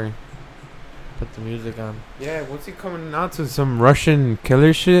Kovalev, sorry. Put the music on. Yeah, what's he coming out to? Some Russian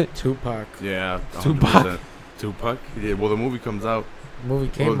killer shit? Tupac. Yeah, Tupac. 100%. Tupac. Yeah, well, the movie comes out. Movie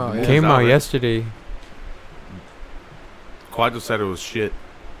came Well, out. the Yeah. Came out, out right? yesterday. Quadro said it was shit.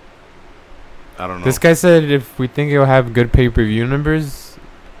 I don't know. This guy said if we think it'll have good pay-per-view numbers,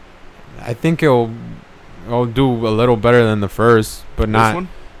 I think it'll do a little better than the first, but This not. one?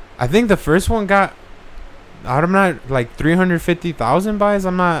 I think the first one got, I'm not, like 350,000 buys.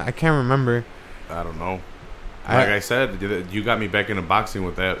 I can't remember. I don't know. Like I, I said, you got me back into boxing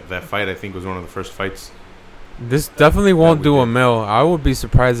with that fight. I think was one of the first fights. this definitely won't we do a did. mil. I would be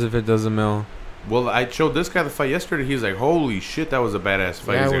surprised if it does a mil. Well, I showed this guy the fight yesterday. He's like, "Holy shit, that was a badass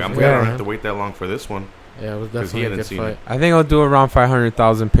fight." Yeah, He's it like, was "I'm good, glad I don't man. have to wait that long for this one." Yeah, it was 'Cause he definitely a hadn't good seen fight. it. I think I'll do around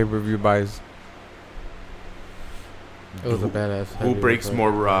 500,000 pay-per-view buys. It was a badass. Who heavyweight breaks fight.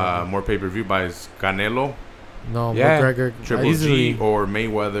 more pay-per-view buys? Canelo, No, Yeah. McGregor. Triple Easily. G, or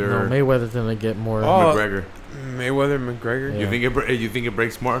Mayweather? No, Mayweather's gonna get more. Oh. McGregor. Mayweather, McGregor. Yeah. You think it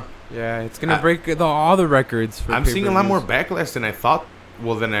breaks more? Yeah, it's gonna I- break all the records. For I'm seeing a lot more pay-per-views. backlash than I thought.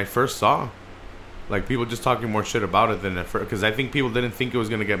 Well, than I first saw. Like people just talking more shit about it than at first. Because I think people didn't think it was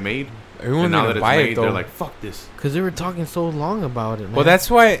gonna get made. Everyone's And now gonna that it's buy made, it though. they're like, "Fuck this." Because they were talking so long about it. Man. Well, that's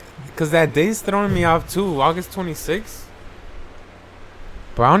why, because that day's throwing me off too. August 26th.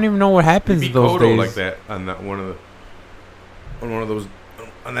 But I don't even know what He happens beat those Cotto days. like that on one of those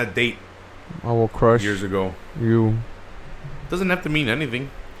on that date I will crush years ago. you. Doesn't have to mean anything.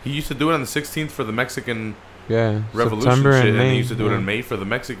 He used to do it on the 16th for the Mexican Yeah, Revolution September shit, and and May. he used to do it yeah. in May for the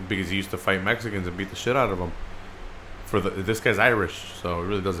Mexican because he used to fight Mexicans and beat the shit out of them. This guy's Irish, so it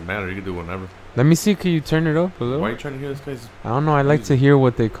really doesn't matter. He can do whatever. Let me see. Can you turn it up a little? Why are you trying to hear this guy's? I don't know. I like to hear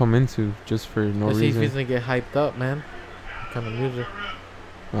what they come into just for no Let's see if he's reason. gonna get hyped up, man. What kind of music?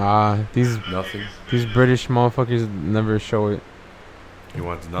 These Nothing. British motherfuckers never show it. He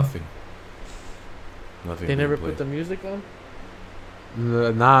wants nothing. Nothing. They to never play. put the music on.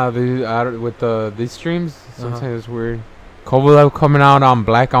 With these streams, sometimes it's weird. Kovalev coming out on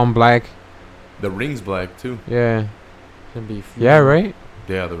black. The ring's black too. Yeah. Gonna be Yeah, right?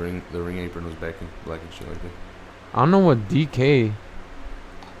 Yeah, the ring apron was black and shit like that. I don't know what DK.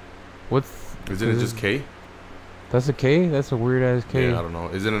 What's... Isn't it just K? That's a K? That's a weird ass K. Yeah, I don't know.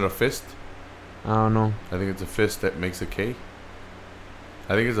 Isn't it a fist? I don't know. I think it's a fist that makes a K.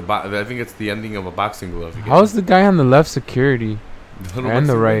 I think it's the ending of a boxing glove. How's the guy on the left security? And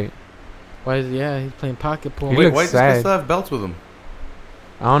the right? Why is he's playing pocket pool. He Why does this guy sad. still have belts with him?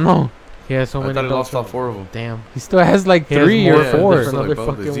 I don't know. He has so I many thought he belts lost all from- 4 of them. Damn. He still has like He has 3 more or than 4. different other Is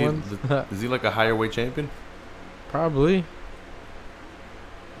fucking he- ones. Is he like a higher weight champion? Probably.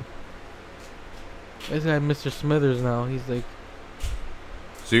 This guy, Mr. Smithers, now he's like,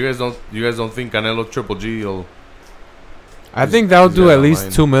 So you guys don't think Canelo Triple G will? I think that'll He's do got at a least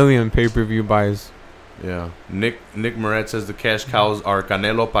line. 2 million pay-per-view buys. Yeah. Nick Moret says the cash cows are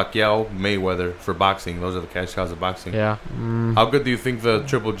Canelo, Pacquiao, Mayweather for boxing. Those are the cash cows of boxing. yeah. How good do you think the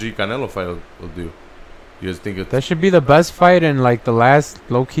Triple G Canelo fight will do? You guys think it's That should be the best fight in like the last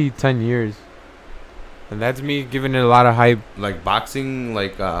low-key 10 years. And that's me giving it a lot of hype. like boxing,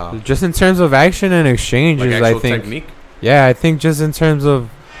 like Just in terms of action and exchanges, actual I think. technique? Yeah, I think just in terms of...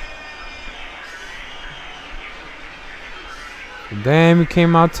 Damn, he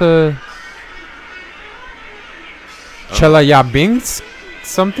came out to... Chelyabinsk?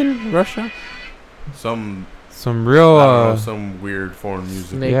 Something? Russia? Some Some real... I don't know, some weird foreign music.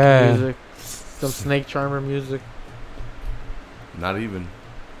 Snake Yeah. music. Some snake charmer music. Not even.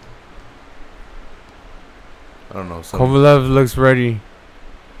 I don't know. Some Kovalev looks ready.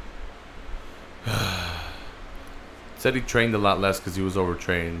 said he trained a lot less because he was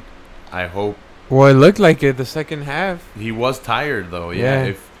overtrained. I hope Well, it looked like it the second half. he was tired though. Yeah.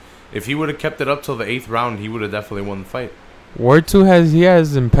 Yeah. If he would have kept it up till the 8th round, he would have definitely won the fight. Ward 2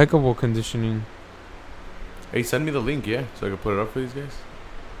 has impeccable conditioning. Hey, send me the link, yeah, so I can put it up for these guys.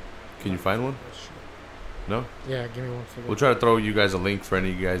 Can you find one? No? Yeah, give me 1 second. We'll try to throw you guys a link for any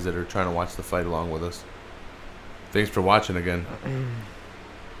of you guys that are trying to watch the fight along with us. Thanks for watching again.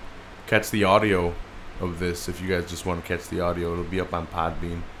 Catch the audio of this if you guys just want to catch the audio. It'll be up on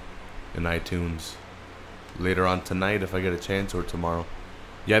Podbean and iTunes later on tonight if I get a chance, or tomorrow.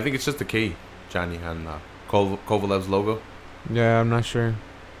 Yeah, I think it's just a K, Johnny, on Kovalev's logo. Yeah, I'm not sure.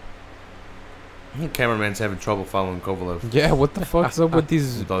 Cameraman's having trouble following Kovalev Yeah, what the fuck's up with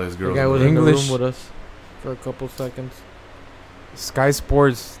these with all these The girls. guy in was there. in the English. room with us for a couple seconds. Sky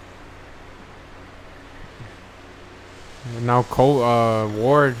Sports? Now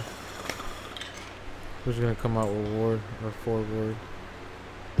Ward. Who's gonna come out with Ward or for Ward?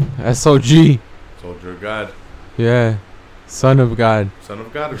 SOG. Soldier of God. Yeah. Son of God. Son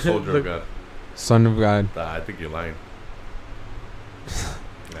of God or Soldier of God? Son of God. Nah, I think you're lying.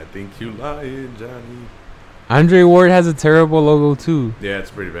 I think you lying, Johnny. Andre Ward has a terrible logo too. Yeah,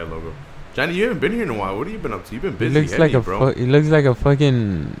 it's a pretty bad logo. Johnny, you haven't been here in a while. What have you been up to? You've been He busy, looks like haven't you, bro? he looks like a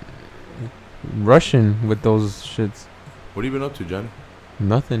fucking Russian with those shits. What have you been up to, Johnny?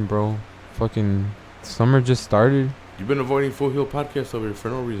 Nothing, bro. Fucking summer just started. You've been avoiding Full Heel Podcast over here for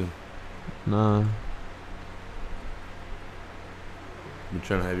no reason. Nah. Been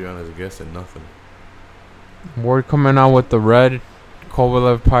trying to have you on as a guest and nothing. Ward coming out with the red.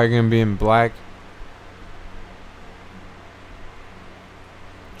 Kovalev probably gonna be in black.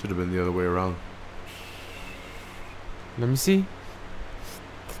 Should have been the other way around. Let me see.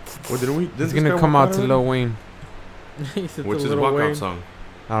 Or didn't we? He's gonna come out to Lil Wayne. He said Which to is Lil walkout Wayne. song?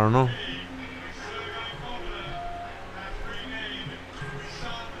 I don't know.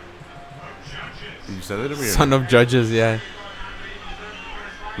 Did you send it to me? Or Son of Judges, yeah.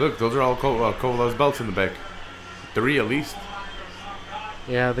 Look, those are all Kovalev's belts in the back. 3 at least.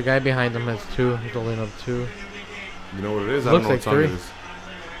 Yeah, the guy behind him has 2. He's holding up 2. You know what it is? I Looks don't know like what song 3. it is.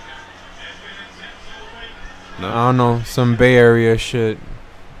 No? I don't know. Some Bay Area shit.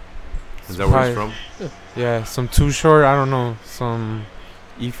 Is that where he's Probably- from? Yeah, some Too Short. I don't know. Some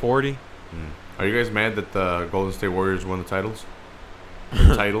E40. Are you guys mad that the Golden State Warriors won the titles?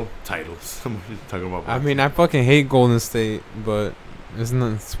 The titles. I'm talking about. I mean, I fucking hate Golden State, but it's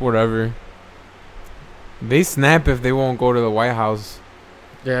whatever. They snap if they won't go to the White House.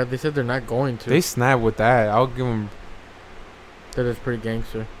 Yeah, they said they're not going to. They snap with that. I'll give them. That is pretty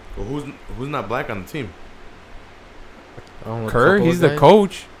gangster. Well, who's not black on the team? I don't know, a Kerr, couple of he's the guys.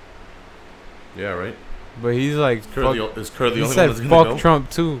 coach, Yeah, right. but he's like. Is Fuck, Kerr the he only said one that's fuck gonna go? Trump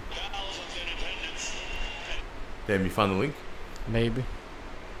too. Damn, you found the link? Maybe.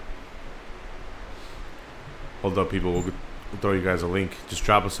 Hold up, people. We'll throw you guys a link. Just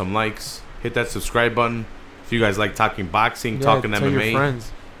drop us some likes. Hit that subscribe button. If you guys like talking boxing, Yeah, talking tell your MMA,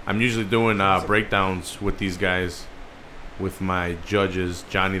 friends. I'm usually doing breakdowns with these guys, with my judges,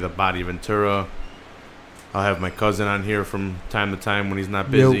 Johnny the Body Ventura. I'll have my cousin on here from time to time when he's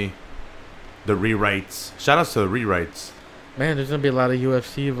not busy. The rewrites. Shout outs to the rewrites. Man, there's gonna be a lot of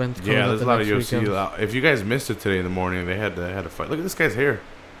UFC events coming Yeah, up there's the a lot of next UFC. weekend. If you guys missed it today in the morning, they had a fight. Look at this guy's hair.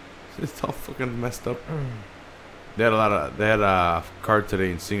 It's all fucking messed up. They had a card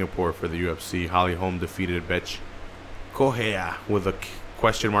today in Singapore for the UFC. Holly Holm defeated Betch Correa with a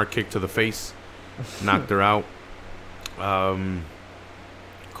question mark kick to the face. Knocked her out.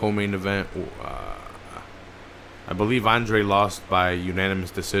 Co-main event. I believe Andre lost by unanimous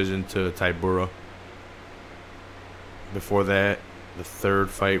decision to Tybura. Before that, the third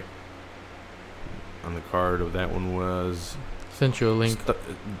fight on the card of that one was Sent you a link.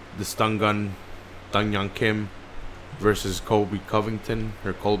 the stun gun, Dong Young Kim versus Colby Covington,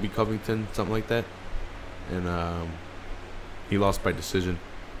 something like that. And he lost by decision.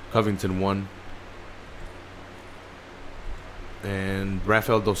 Covington won. And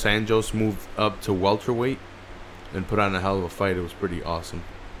Rafael Dos Anjos moved up to welterweight and put on a hell of a fight. It was pretty awesome.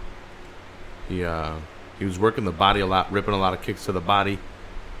 He was working the body a lot, ripping a lot of kicks to the body.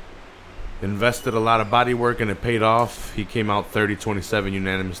 Invested a lot of body work, and it paid off. He came out 30-27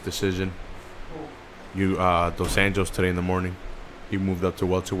 unanimous decision. Dos Anjos today in the morning. He moved up to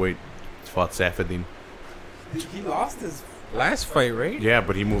welterweight. Fought Safadine. He lost his last fight, right? Yeah,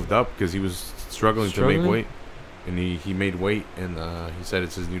 but he moved up because he was struggling to make weight. And he made weight, and he said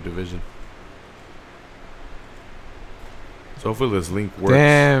it's his new division. So hopefully this link works.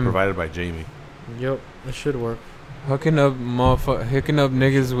 Damn. Provided by Jamie. Yep, it should work. Hooking up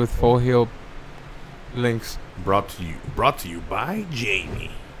niggas with full heel links. Brought to you by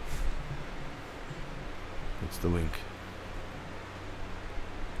Jamie. It's the link.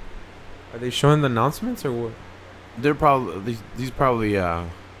 Are they showing the announcements or what? They're probably he's probably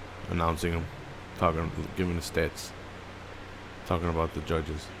announcing them, giving the stats, talking about the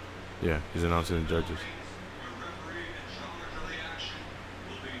judges. Yeah, he's announcing the judges.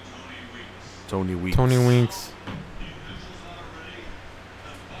 Tony Weeks.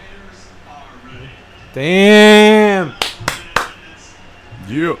 Damn.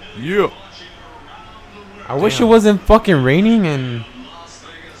 Yeah. I wish it wasn't fucking raining in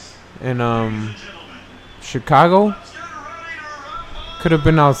Chicago. Could have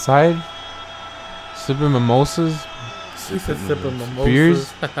been outside sipping mimosas. He said sipping mimosas.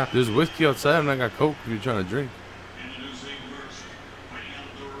 Beers? There's whiskey outside, and I got Coke if you're trying to drink.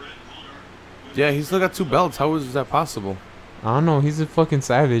 Yeah, he's still got 2 belts. How is that possible? I don't know. He's a fucking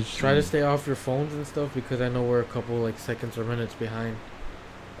savage. Try to stay off your phones and stuff because I know we're a couple like seconds or minutes behind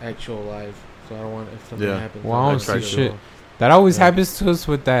actual live. So I don't want if something happens. Well, I don't see shit. That always happens to us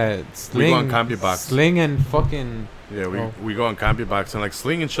with that sling. We go on CompuBox. Sling and fucking. Yeah, we go on CompuBox, and like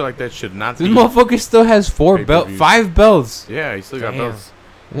sling and shit like that should not This be. motherfucker still has 5 belts. Yeah, he still got Damn. belts.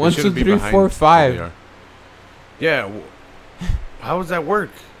 1, They 2, shouldn't be 3, behind 4, where 5. they are. Yeah, how does that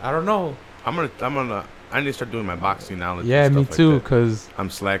work? I don't know. I need to start doing my boxing knowledge. Yeah, and me stuff too. Like that. Cause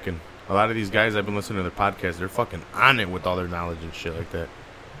I'm slacking. A lot of these guys I've been listening to their podcasts, they're fucking on it with all their knowledge and shit like that.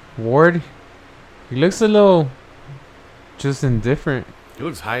 Ward, he looks a little just indifferent. He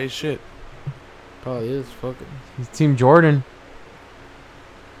looks high as shit. Probably is fucking. He's Team Jordan.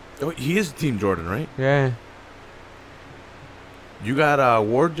 Oh, he is Team Jordan, right? Yeah. You got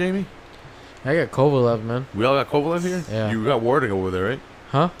Ward, Jamie? I got Kovalev, man. We all got Kovalev here? Yeah. You got Ward over there, right?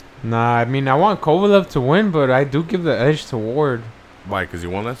 Huh? Nah, I mean, I want Kovalev to win, but I do give the edge to Ward. Why? Because he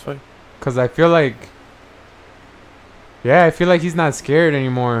won last fight? Because I feel like... Yeah, I feel like he's not scared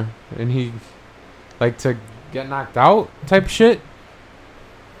anymore. And he... Like, to get knocked out type shit.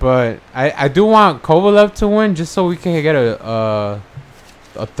 But I do want Kovalev to win just so we can get a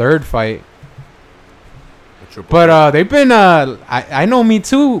third fight. But they've been... I know me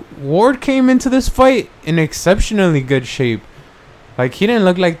too. Ward came into this fight in exceptionally good shape. Like, he didn't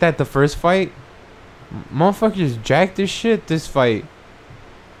look like that the first fight. Motherfuckers jacked this shit this fight.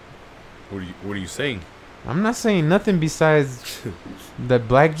 What are you saying? I'm not saying nothing besides the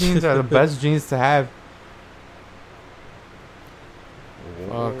black jeans are the best jeans to have.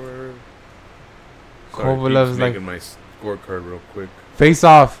 Fuck. Sorry, Kovalev's Pete's like- making my scorecard real quick. Face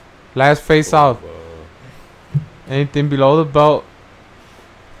off. Last face off. Anything below the belt.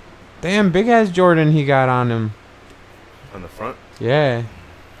 Damn, big ass Jordan he got on him. On the front? Yeah.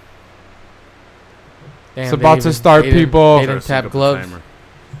 Damn, It's about to start, they didn't- people. They Try to didn't sync tap up the gloves. timer.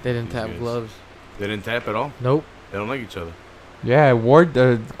 They didn't tap Yes. gloves. They didn't tap at all? Nope. They don't like each other. Yeah, Ward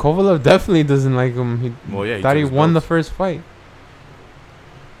Kovalev definitely doesn't like him. He Well, yeah. thought took he his won the belts. first fight.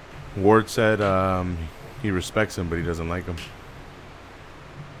 Ward said He respects him, but he doesn't like him.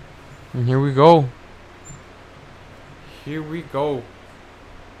 And here we go. Here we go.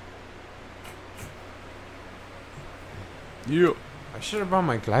 Yeah. I should have brought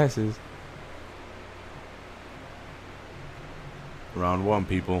my glasses. Round 1,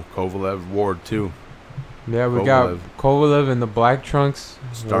 people. Kovalev, Ward 2. Yeah, we got Kovalev. Kovalev in the black trunks,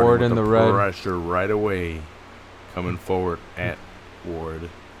 Starting Ward with in the red. pressure right away. Coming forward at Ward.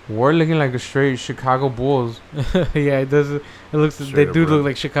 Ward looking like a straight Chicago Bulls. Yeah, it does. It looks. Straight They up do red. look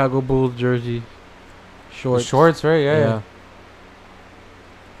like Chicago Bulls jersey. Shorts. Shorts, right? Yeah.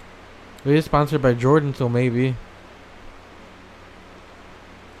 It is sponsored by Jordan, so maybe.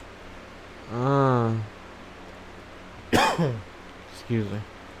 Excuse me.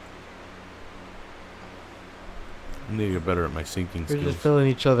 I need to get better at my sinking We're skills. just filling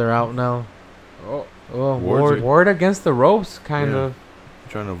each other out now. Oh, Oh, Ward's Ward. a- Ward against the ropes, kind Yeah. of.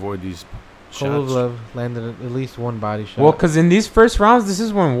 Trying to avoid these shots. Kovalev landed at least one body shot. Well, because in these first rounds, this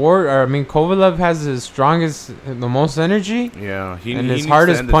is when Kovalev has his strongest, the most energy, Yeah, he and he his needs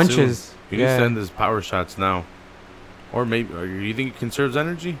hardest to end it punches. soon. He needs to end his power shots now. Or maybe, or you think he conserves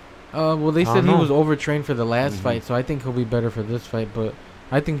energy? well, they I said don't he know. was overtrained for the last Mhm. fight, so I think he'll be better for this fight. But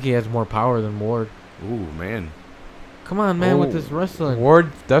I think he has more power than Ward. Ooh, man. Come on, man, with Oh, this wrestling.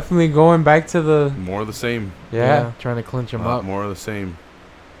 Ward definitely going back to the More of the same. Trying to clinch him Lot up. more of the same.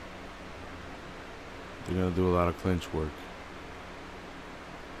 They're going to do a lot of clinch work.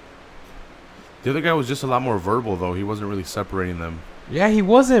 The other guy was just a lot more verbal, though. He wasn't really separating them. Yeah, he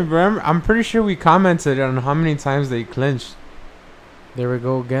wasn't. Remember, I'm pretty sure we commented on how many times they clinched. There we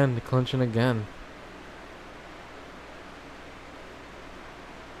go again, the clinching again.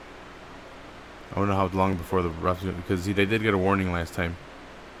 I wonder how long before the refs, because they did get a warning last time.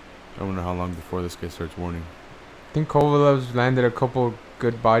 I wonder how long before this guy starts warning. I think Kovalev's landed a couple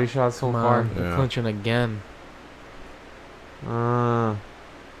good body shots so Come far. on, they're Yeah. clinching again.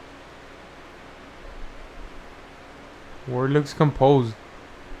 Ward looks composed.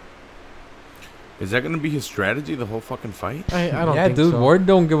 Is that going to be his strategy the whole fucking fight? I don't Yeah, think dude, so. Ward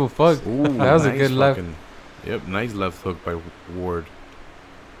don't give a fuck. Ooh, That was a good left. Yep, nice left hook by Ward.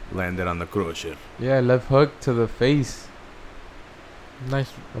 Landed on the crusher. Yeah, left hook to the face.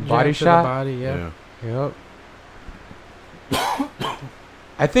 Nice A jab body to the shot? body, yeah. Yep.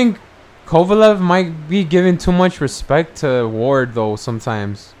 I think Kovalev might be giving too much respect to Ward though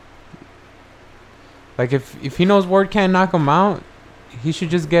sometimes. Like if he knows Ward can't knock him out, he should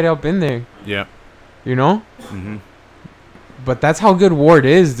just get up in there, Yeah. you know? Mm-hmm. But that's how good Ward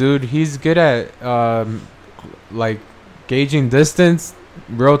is, dude. He's good at like gauging distance,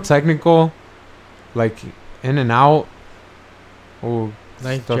 real technical, like in and out. Oh,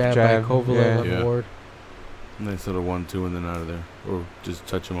 Nice Stuff jab, jab, by Kovalev yeah. on Yeah. Ward. Nice little 1-2 and then out of there. Or just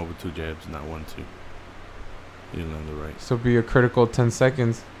touch him up with 2 jabs, not 1-2. You didn't land the right. this will be a critical 10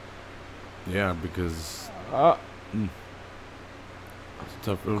 seconds. Yeah, because Uh, it's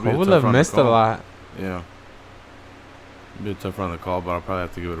tough. It'll be a tough Kovalev round to missed a call. lot. Yeah. It'll be a tough round to call, but I'll probably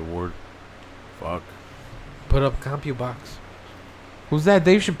have to give it a Ward. Fuck. Put up CompuBox. Who's that?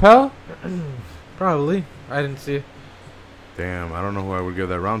 Dave Chappelle? Probably. I didn't see it. Damn, I don't know who I would give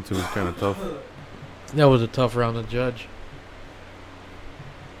that round to. It's kind of tough. That was a tough round to judge.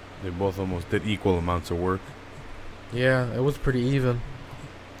 They both almost did equal amounts of work. Yeah, it was pretty even.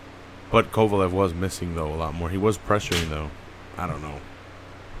 But Kovalev was missing, though, a lot more. He was pressuring, though. I don't know.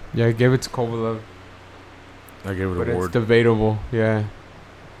 Yeah, I gave it to Kovalev. I gave it But a it's Ward. debatable, yeah.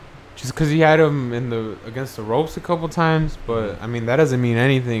 Just because he had him in the against the ropes a couple times, but I mean that doesn't mean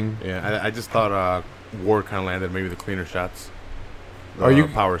anything. Yeah, I just thought Ward kind of landed maybe the cleaner shots. Are you-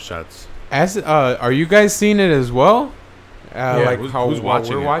 power shots? Are you guys seeing it as well? Like who's how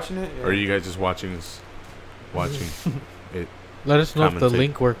watching we're it? watching it? Or are you guys just watching this? Watching? Let us know if the Commentate.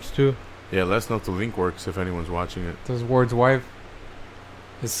 link works too. Yeah, let us know if the link works if anyone's watching it. Does Ward's wife,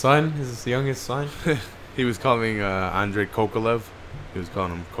 his son, his youngest son? He was calling Andrei Kokalev. He was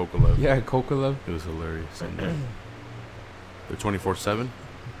calling him Kokalev. Yeah, Kovalev. It was hilarious. And, they're 24/7.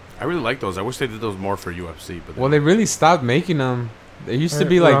 I really like those. I wish they did those more for UFC. But Well, they really stopped making them. They used to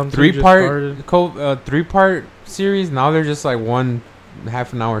be Round like two just started. three-part series. Now they're just like one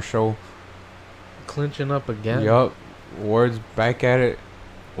half an hour show. Clinching up again. Yup. Ward's back at it.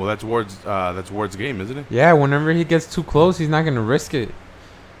 Well, that's Ward's game, isn't it? Yeah, whenever he gets too close, he's not gonna risk it.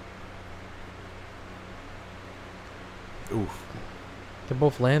 Oof. They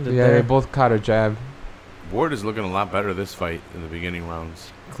both landed Yeah, there. they both caught a jab. Ward is looking a lot better this fight in the beginning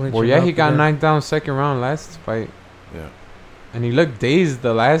rounds. Clinching Well, yeah, he up got again. knocked down second round last fight, Yeah. and he looked dazed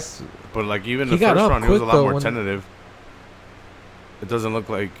the last. But like even He the got first up round, he was a quick, lot though, more when- tentative. It doesn't look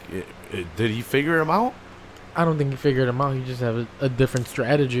like did he figure him out? I don't think he figured him out. He just have a different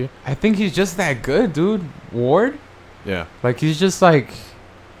strategy. I think he's just that good, dude. Ward, Yeah. like he's just like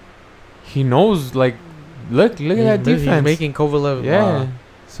he knows. Like, look at that He's defense. making Kovalev. Yeah,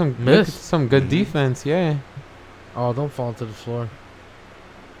 some miss. some good Mhm. defense. Yeah. Oh, don't fall to the floor.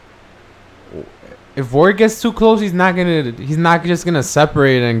 If Ward gets too close, he's not just gonna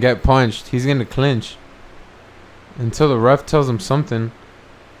separate and get punched. He's gonna clinch until the ref tells him something.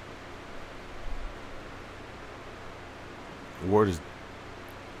 Ward is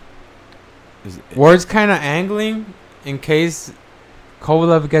Ward's kind of angling in case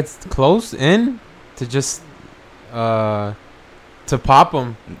Kovalev gets close in to just to pop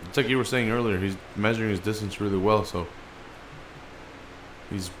him. It's like you were saying earlier. He's measuring his distance really well, so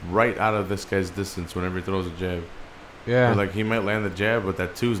he's right out of this guy's distance whenever he throws a jab. Yeah, Or like he might land the jab, but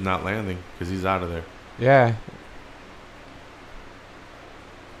that two's not landing because he's out of there. yeah,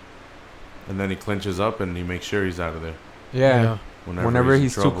 And then he clinches up and he makes sure he's out of there. yeah. Whenever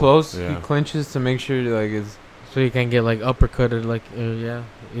he's in too trouble. close, Yeah. he clinches to make sure like it's. So you can get like uppercutted, like yeah.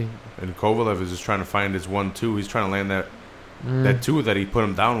 And Kovalev is just trying to find his 1-2. He's trying to land that Mm, that two that he put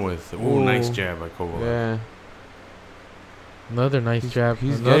him down with. Ooh, nice jab by Kovalev. yeah, Another nice jab.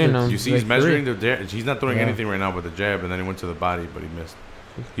 he's Another- getting him. You see, like he's measuring three. the jab. He's not throwing Yeah. anything right now but the jab, and then he went to the body, but he missed.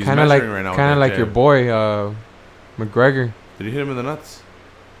 He's Kind of like measuring right now with kind of that like your jab. boy McGregor. Did he hit him in the nuts?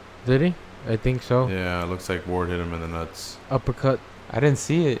 Did he? I think so. Yeah, it looks like Ward hit him in the nuts. Uppercut I didn't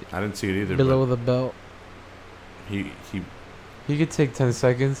see it. I didn't see it either. below But the belt. he He could take 10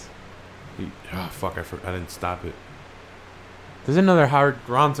 seconds. fuck! I didn't stop it. There's another hard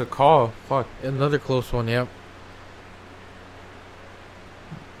round to call. Fuck. Another close one. Yep.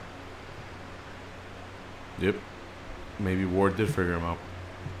 Yep. Maybe Ward did figure him out.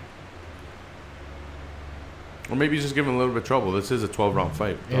 Or maybe he's just giving him a little bit of trouble. This is a 12-round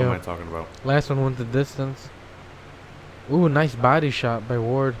fight. What am Yeah. I talking about? Last one went the distance. Ooh, nice body shot by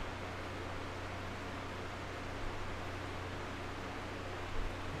Ward.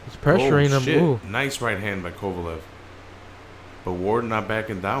 He's pressuring Oh, him. shit. Ooh. Nice right hand by Kovalev. But Ward not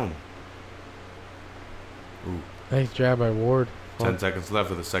backing down. Ooh. Nice jab by Ward. 10 seconds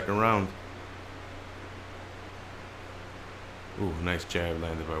left of the second round. Ooh, nice jab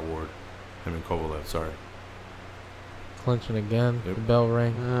landed by Ward. Kovalev, sorry. Clinching again. Yep. The bell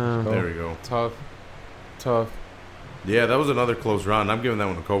rang. There we go. Tough. Yeah, that was another close round. I'm giving that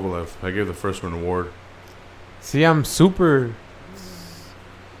one to Kovalev. I gave the first one to Ward. See, I'm super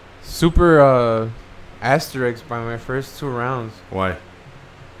asterisk by my first 2 rounds. Why?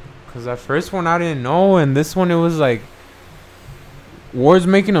 Because that first one I didn't know, and this one it was like Ward's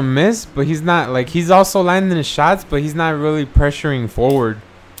making a miss, but he's not, like, he's also landing his shots, but he's not really pressuring forward.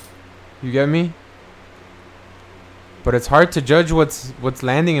 You get me? But it's hard to judge what's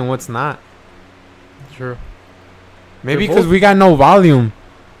landing and what's not. Sure. Maybe They're because both- we got no volume.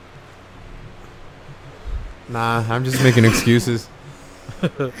 Nah, I'm just making excuses.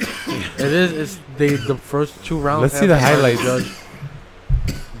 It is. It's the first 2 rounds. Let's have see the been hard to highlights. judge.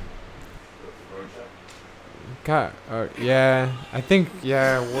 God, yeah, I think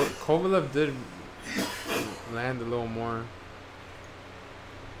Kovalev did land a little more.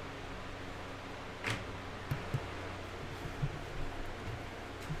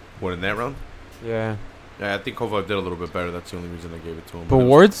 What, in that round? Yeah, Yeah, I think Kovalev did a little bit better. That's the only reason I gave it to him. but it was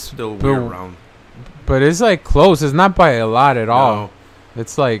Ward's still a but- weird round. But it's like close. It's not by a lot at all.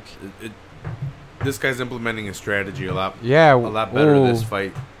 It's like This guy's implementing a strategy a lot yeah, better ooh. this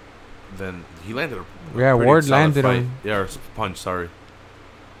fight than he landed. A Yeah, pretty Ward solid landed fight. him. Yeah, or punch. Sorry.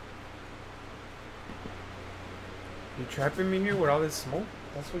 You trapping me here with all this smoke?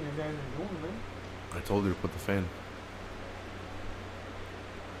 That's what you guys are doing, man. I told you to put the fan.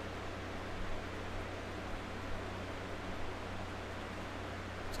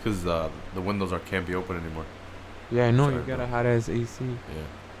 It's because the windows can't be open anymore. Yeah, I know. Sorry, You got bro. a hot ass AC. Yeah.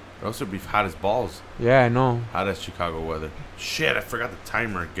 Or else it'd be hot as balls. Yeah, I know. Hot as Chicago weather. Shit, I forgot the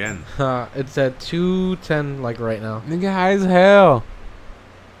timer again. It's at 2:10, like right now. Nigga high as hell.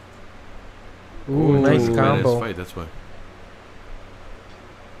 Ooh, nice Ooh. combo. Fight, that's why.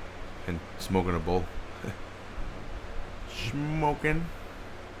 And smoking a bowl. Smoking.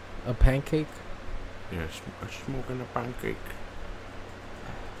 A pancake. Yeah, smoking a pancake.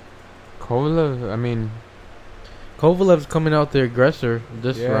 Kovalev, I mean, Kovalev's coming out the aggressor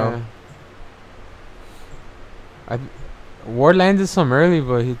this round. Ward landed some early,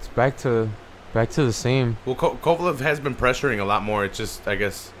 but it's back to the same. Well, Kovalev has been pressuring a lot more. It's just, I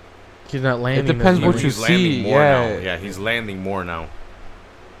guess, He's not landing. It depends as what much. you he's landing see, more yeah. now. Yeah, he's landing more now.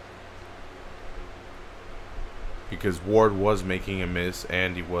 Because Ward was making a miss,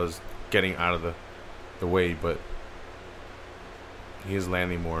 and he was getting out of the the weight, but he is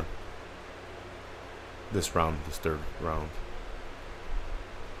landing more this third round.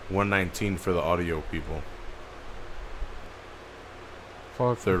 119 for the audio people.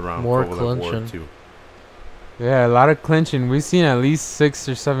 Fuck. Third round. More Kovalev Ward clinching. 2. Yeah, a lot of clinching. We've seen at least 6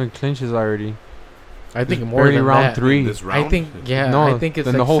 or 7 clinches already. I think Just more barely than round that. 3. This round? I think No, I think it's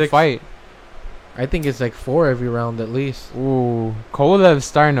in like the whole 6. fight. I think it's like 4 every round at least. Ooh, Kovalev's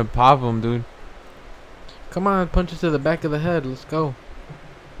starting to pop him, dude. Come on, punches to the back of the head. Let's go.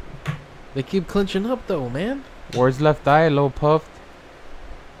 They keep clinching up though, man. Ward's left eye a little puffed.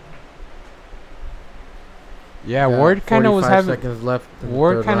 Yeah, Ward kind of was 45 having. seconds left. in the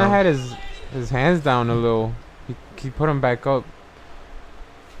Ward third kind of round. had his hands down a little. He put him back up.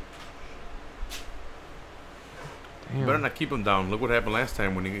 You better Damn. not keep him down. Look what happened last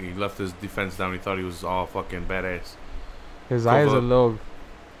time when he left his defense down. He thought he was all fucking badass. His eye is a Kovalev- little.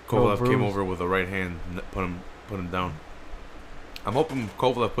 Kovalev came bruised. over with a right hand, put him down. I'm hoping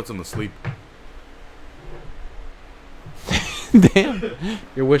Kovalev puts him to sleep. Damn.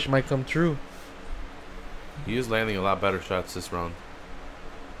 Your wish might come true. He is landing a lot better shots this round.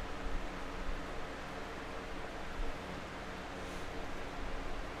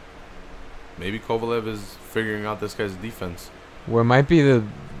 Maybe Kovalev is figuring out this guy's defense. Where it might be the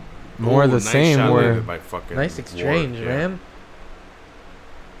more Ooh, the nice same. shot Where landed by fucking Nice exchange, Ward, yeah. man.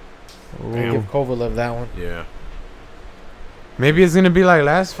 Damn. Give Kovalev that one. Yeah. maybe it's gonna be like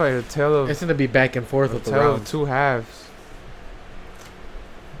last fight, a tale of It's gonna be back and forth a with the tale of rounds. 2 halves.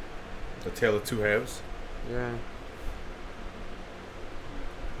 The tale of 2 halves. Yeah.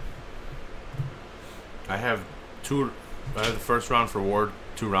 I have the first round for Ward,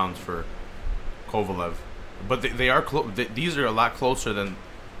 2 rounds for Kovalev. But they are these are a lot closer than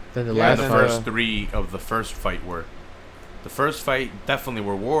Then the Yeah, last the then fight. first 3 of the first fight were. The first fight definitely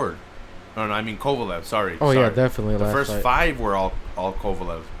were Ward. No, I mean Kovalev. Sorry. Oh yeah, sorry. definitely The last first fight. 5 were all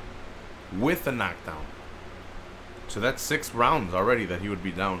Kovalev with a knockdown. So that's 6 rounds already that he would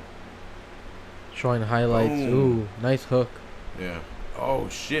be down. Showing highlights. Boom. Ooh, nice hook. Yeah. Oh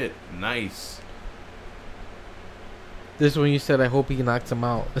shit! Nice. This is when you said, "I hope he knocks him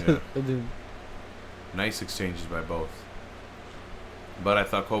out." Yeah. And then Nice exchanges by both. But I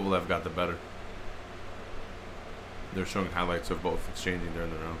thought Kovalev got the better. They're showing highlights of both exchanging during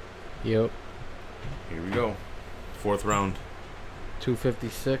the round. yep, Here we go. 4th round.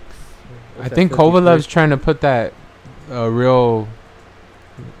 256. I think Kovalev's trying to put that a real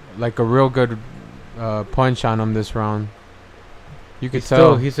good punch on him this round. You could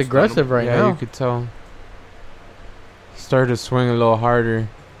tell. He's aggressive right yeah, now. you could tell. He started to swing a little harder.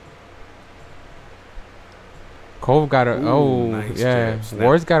 Cove got to. Ooh, Oh, nice yeah. jab. Snap-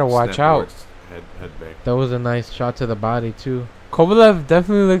 Ward's got to watch snap out. Ward's head back. That was a nice shot to the body too. Kovalev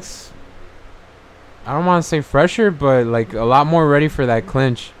definitely looks. I don't want to say fresher, but like a lot more ready for that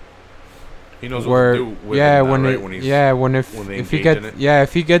clinch. He knows Where what to do with yeah, it now, when right? it, When he's, yeah, when they if he engage gets in it.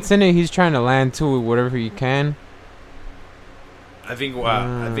 if he gets in it, he's trying to land too with whatever he can. I think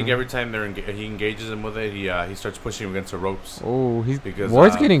every time he engages him with it, he starts pushing him against the ropes. Oh, he's Because,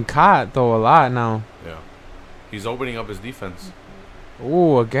 Ward's getting caught though a lot now. Yeah. He's opening up his defense.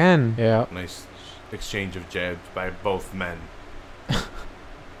 Oh, again. Yeah, Nice exchange of jabs by both men.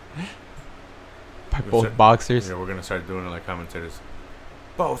 By both boxers. Yeah, we're gonna start doing it like commentators.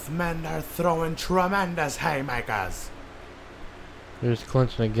 Both men are throwing tremendous haymakers. there's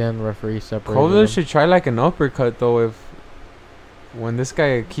clinching again. Referee separated. Kovalev them. should try like an uppercut though if when this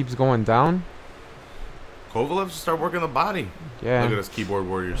guy keeps going down. Kovalev should start working the body. Yeah. Look at us keyboard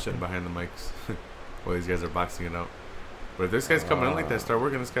warriors sitting behind the mics while these guys are boxing it out. But if this guy's coming in like that, start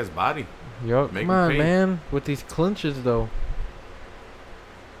working this guy's body. Yup. Make Come on, him pay. man. With these clinches though,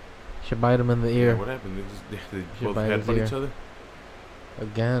 should bite him in the Yeah, ear what happened? They Should both bite his headbutt ear. each other?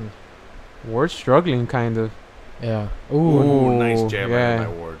 again. Ward's struggling kind of. Yeah. Ooh, Ooh, nice jab yeah. by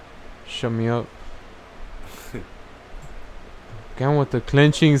Ward. Shut me up. Again with the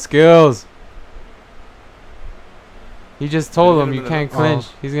clinching skills. He just told Hit him him you in the can't nose. clinch.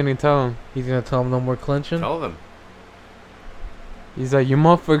 He's gonna tell him. He's gonna tell him no more clinching. Tell them. He's like, you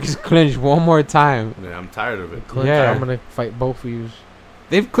motherfuckers clinch one more time. Yeah, I'm tired of it. Clinch. Yeah. I'm gonna fight both of you.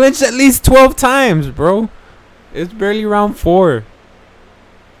 They've clinched at least 12 times, bro. It's barely round 4.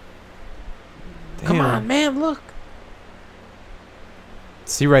 Come Damn. on, man. Look.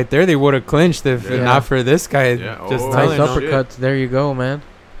 See right there, they would have clinched if Yeah. not for this guy. Yeah. Just Oh, Nice telling shit. them. uppercuts. There you go, man.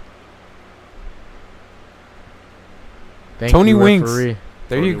 Thank Tony you, Winks. referee.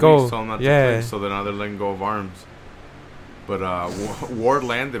 There Tony you go. Weeks told him not to Yeah. clinch, so then now they're letting go of arms. But Ward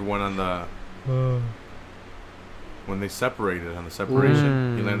landed one on the when they separated on the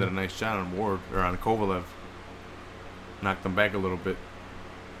separation. He Mm. landed a nice shot on Ward or on Kovalev. Knocked him back a little bit.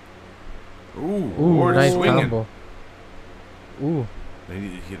 Ooh, Ooh, Ward nice swinging. combo. Ooh.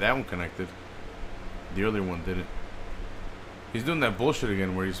 That one connected. The earlier one didn't. He's doing that bullshit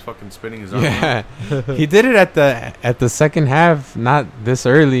again where he's fucking spinning his arm. Yeah, he did it at the second half, not this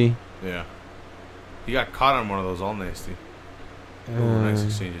early. Yeah. He got caught on one of those all nasty. Nice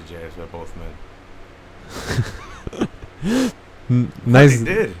exchange of jabs by both men. Nice, They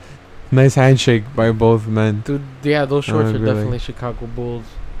did. nice handshake by both men. Dude, yeah, those shorts are really. definitely Chicago Bulls.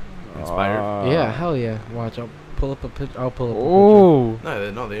 Inspired? Yeah, hell yeah. Watch, I'll pull up a picture. Oh,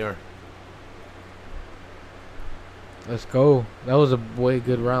 No, they are. Let's go. That was a way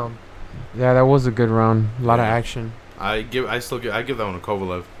good round. yeah, that was a good round. A lot of Yeah. action. I give that one to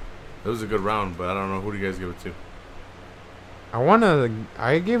Kovalev. It was a good round, but I don't know who do you guys give it to.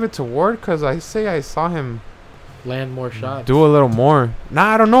 I gave it to Ward because I saw him Land more shots. do a little more.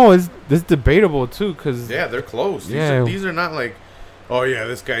 Nah, I don't know. It's debatable too, cause Yeah, they're close. Yeah. These are not like, oh yeah,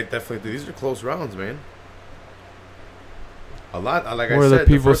 this guy definitely. These are close rounds, man. A lot, like What are I the said,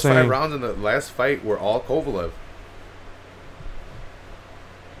 people the first saying? 5 rounds in the last fight were all Kovalev.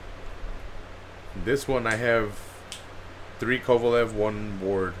 This one I have 3 Kovalev, 1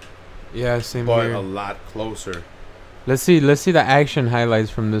 Ward, yeah, same but here. a lot closer. Let's see the action highlights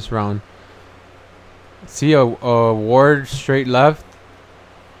from this round. See a Ward straight left.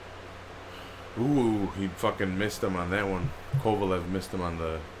 Ooh, he fucking missed him on that one. Kovalev missed him on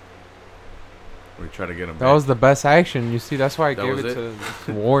the. Where he tried to get him. That back. was the best action. You see, that's why I That gave was it it?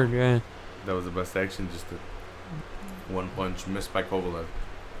 to Ward. Yeah. That was the best action. Just a one punch missed by Kovalev.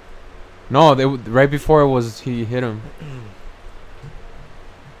 No, right before it was he hit him.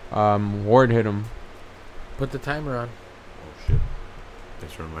 Ward hit him. Put the timer on. Oh shit!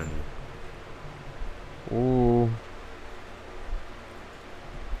 Thanks for reminding me. Ooh.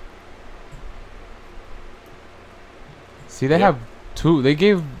 See, they Yep. have 2. They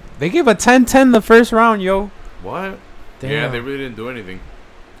gave a 10-10 the first round, yo. What? Damn. Yeah, they really didn't do anything.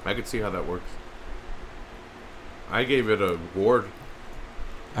 I could see how that works. I gave it a Ward.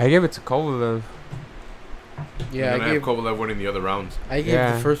 I gave it to Kovalev. Yeah, And I I have gave Kovalev winning the other rounds.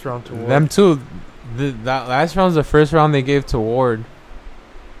 Yeah. the first round to Ward. Them too. That last round's the first round they gave to Ward.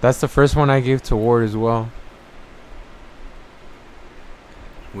 That's the first one I gave to Ward as well.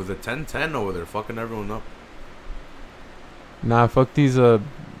 With a 10-10 over there, fucking everyone up. Nah, fuck these UK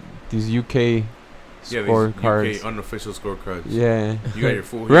Yeah, scorecards. these UK unofficial scorecards. Yeah. You got your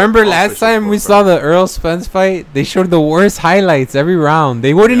full. Remember last time we saw the Earl Spence fight? They showed the worst highlights every round.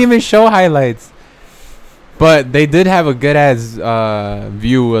 They wouldn't Yeah. even show highlights. But they did have a good ass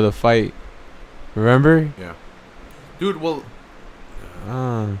view of the fight. Remember? Yeah. Dude, well,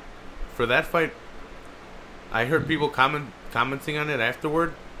 for that fight, I heard people commenting on it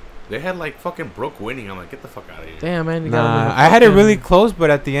afterward. They had like fucking Brooke winning. I'm like, get the fuck out of here. Damn, man. You got him in Nah, the I had it fucking- really close, but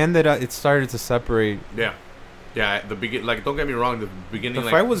at the end it started to separate. Yeah. Yeah, like, don't get me wrong. The beginning, The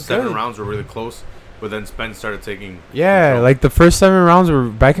fight was 7 good. rounds were really close, but then Spence started taking. Yeah, control. like the first 7 rounds were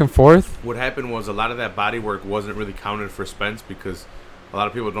back and forth. What happened was a lot of that body work wasn't really counted for Spence because a lot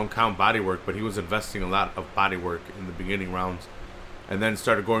of people don't count body work, but he was investing a lot of body work in the beginning rounds, and then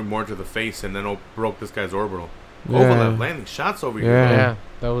started going more to the face, and then broke this guy's orbital. Kovalev landing shots over here. Yeah. though. Yeah,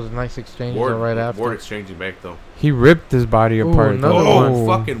 that was a nice exchange Ward, right after. Ward exchanging back though. He ripped his body Ooh, apart. another Oh,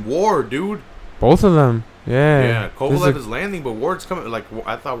 one. fucking Ward, dude. Both of them. Yeah. Yeah, This Kovalev a- is landing, but Ward's coming. Like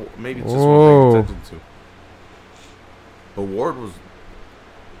I thought, maybe it's just Whoa. one thing attention to. But Ward was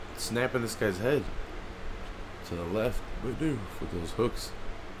snapping this guy's head to the left. What do with those hooks?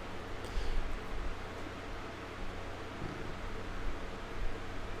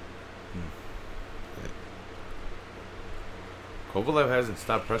 Kovalev hasn't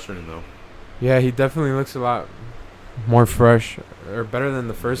stopped pressuring though. Yeah, he definitely looks a lot more fresh or better than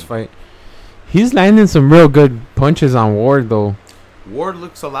the first fight. He's landing some real good punches on Ward though. Ward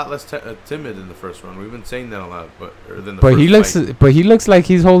looks a lot less timid in the first round. We've been saying that a lot, but than the But first he looks fight. but he looks like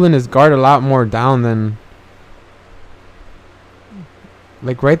he's holding his guard a lot more down than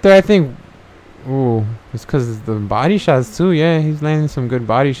like right there I think ooh, it's cuz the body shots too. Yeah, he's landing some good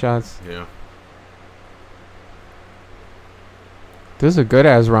body shots. Yeah. This is a good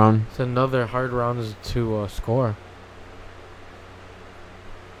ass round. It's another hard round to score.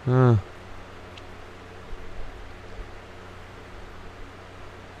 Uh.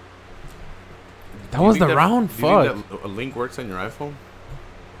 That Do you was think the round. do you Fuck. think that a link works on your iPhone?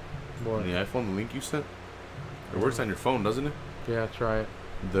 On the iPhone, the link you sent? It works on your phone, doesn't it? Yeah, try it.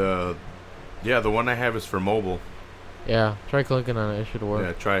 The one I have is for mobile. Yeah, try clicking on it. It should work.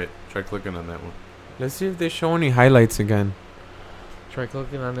 Yeah, try it. Try clicking on that one. Let's see if they show any highlights again. Try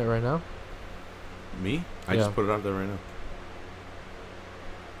clicking on it right now. Me? I Yeah. just put it out there right now.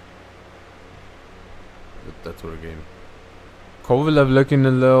 That's what it gave me. Kovalev looking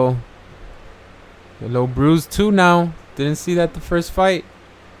a little bruised too now. Didn't see that the first fight.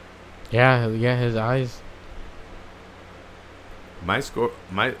 Yeah, his eyes.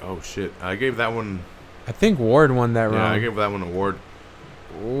 Oh shit. I gave that one. I think Ward won that Yeah, I round. gave that one a Ward.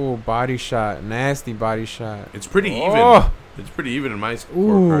 Ooh, body shot. Nasty body shot. It's pretty even. Oh! It's pretty even in my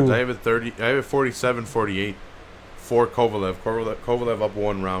scorecards. Ooh. I have it 30. I have it 47-48 for Kovalev. Kovalev up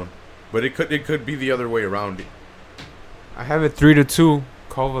one round, but it could be the other way around. I have it 3-2.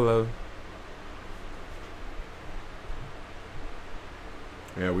 Kovalev.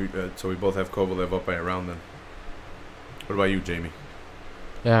 Yeah, so we both have Kovalev up by a round then. What about you, Jamie?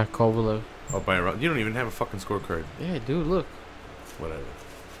 Yeah, Kovalev. Up by a round. You don't even have a fucking scorecard. Yeah, dude, look. Whatever.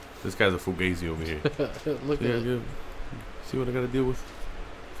 This guy's a fugazi over here. Look at it. See what I gotta deal with?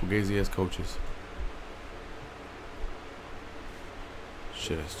 Fugazi as coaches.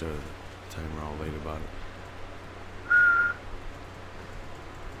 Shit, I started the timer all late about it.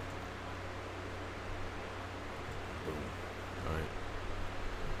 Boom. Alright.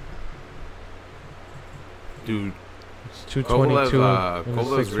 Dude, It's 222 in the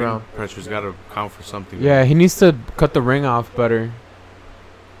Kovalev's sixth ring round. pressure's gotta count for something. Yeah, he needs to cut the ring off better.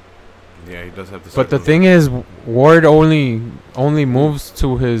 Yeah, he does have to. But the start thing is, Ward only moves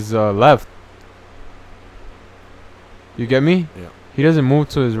to his left. You get me? Yeah. He doesn't move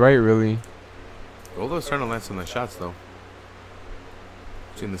to his right really. Goldo's starting to land some nice shots though.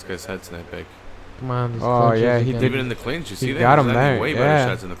 Seen this guy's head snap back. Come on. these Oh, clinches yeah, he again. did. Even in the clinch, you see that? got He's him landing there, way yeah.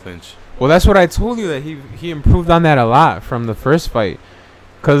 better shots in the clinch. Well, that's what I told you, that he improved on that a lot from the first fight.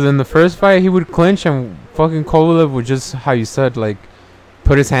 Cause in the first fight he would clinch and fucking Kovalev would just, how you said, like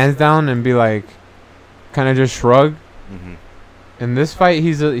put his hands down and be like, kind of just shrug. Mm-hmm. In this fight,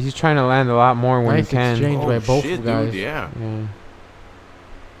 he's trying to land a lot more when Nice he can. exchange by both guys. Dude, yeah. Yeah.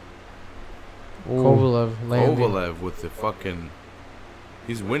 Ooh. Kovalev landing. Kovalev with the fucking.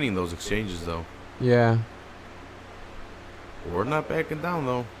 He's winning those exchanges though. Yeah. We're not backing down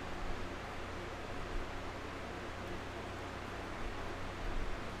though.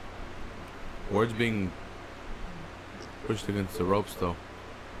 Ward's being pushed against the ropes though.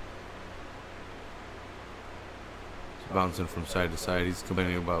 He's bouncing from side to side. He's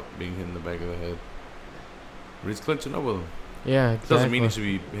complaining about being hit in the back of the head. But he's clinching up with him. Yeah, exactly. Doesn't mean he should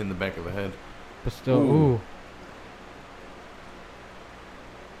be hit in the back of the head. But still, Ooh. ooh.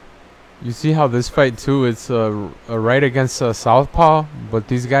 You see how this fight too? It's a right against a southpaw, but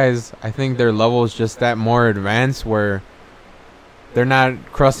these guys, I think their level is just that more advanced, where they're not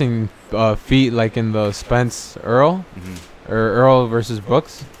crossing feet like in the Spence Earl Mm-hmm. or Earl versus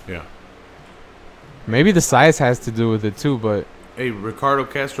Brooks. Yeah. Maybe the size has to do with it too, but Hey, Ricardo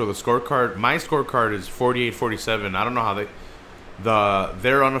Castro, the scorecard. My scorecard is 48-47. I don't know how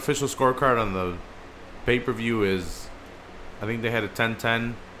their unofficial scorecard on the pay-per-view is. I think they had a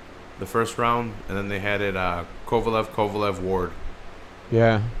 10-10 the first round, and then they had it Kovalev, Ward,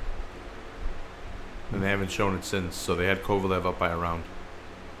 yeah. and they haven't shown it since. So they had Kovalev up by a round.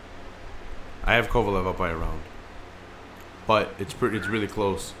 I have Kovalev up by a round, but it's really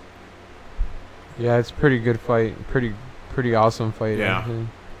close. Yeah, it's a pretty good fight. Pretty awesome fight. Yeah. actually.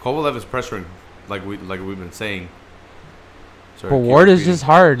 Kovalev is pressuring, like we've been saying. Sorry But to keep Ward is repeating. just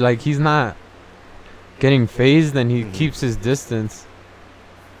hard. Like, he's not getting phased, and he Mhm. keeps his distance.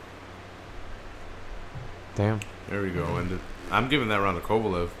 Damn. There we go. And I'm giving that round to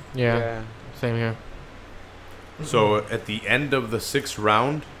Kovalev. Yeah, same here. So at the end of the sixth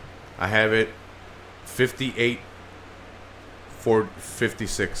round, I have it 58-56.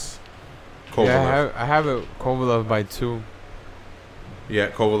 Kovalev. Yeah, I have it Kovalev by 2. Yeah,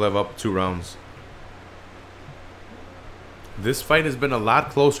 Kovalev up 2 rounds. This fight has been a lot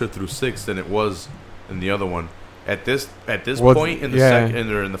closer through 6 than it was in the other one. At this Well, point in the yeah. second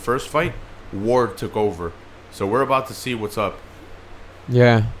or in the first fight, Ward took over. So we're about to see what's up.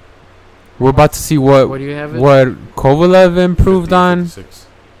 Yeah. We're about to see what What do you have it? Kovalev improved 50, on, 56.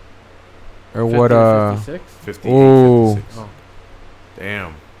 or what 56? 58, Ooh. 56. Oh.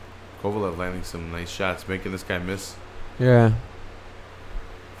 Damn. Kovalev landing some nice shots, making this guy miss. yeah.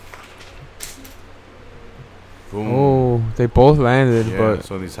 Boom. Oh, they both landed, Yeah, but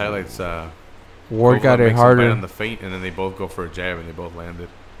so these highlights, Ward Kovalev got it makes a bite harder. on the feint, and then they both go for a jab, and they both landed.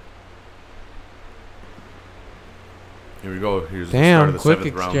 Here we go. Here's the start Damn, of the Quick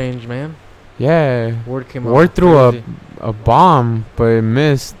 7th round. exchange, man. Yeah. Ward came Ward out threw crazy. a bomb, but it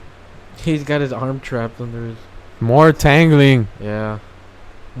missed. He's got his arm trapped under his. More tangling. Yeah.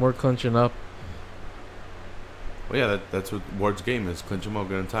 More clenching up. Well, yeah, that's what Ward's game is. Clinch him out,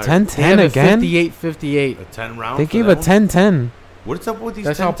 get him tired. 10-10 again? 58-58. A 10 round. They for gave that a one? 10-10. What's up with these?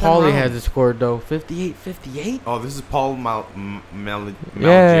 That's how 10-10 Paulie rounds? has it scored though. 58-58. Oh, this is Paul Yeah.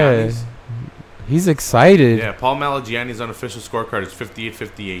 Malagiani's. He's excited. Yeah, Paul Malagiani's unofficial scorecard is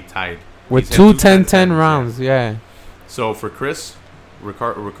 58-58 tied. With He's had two two 10-10s, 10-10 rounds, yeah. So for Chris,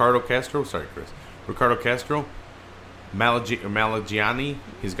 Ricardo Castro, Malagiani,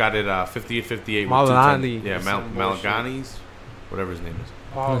 he's got it 58-58. Malagani. Yeah, Some bullshit. Malagani's, whatever his name is.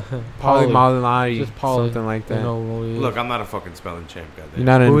 Paulie Maldonado, Just Paulie. something like that. You know who he is. Look, I'm not a fucking spelling champ, You're goddamn.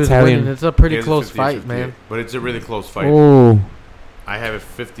 not Who an is winning? Italian. It's a pretty He has close 58-58, fight, man. But it's a really close fight. Oh, I have it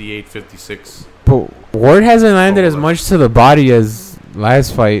 58-56. but Ward hasn't landed as Kovalev. much to the body as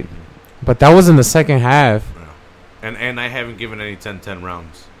last fight. But that was in the second half. And I haven't given any 10-10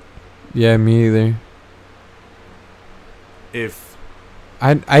 rounds. Yeah, me either. If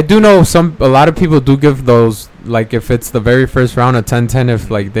I do know a lot of people do give those, like, if it's the very first round a 10-10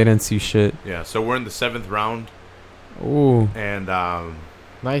 if like they didn't see shit. yeah, so we're in the 7th round, Ooh. and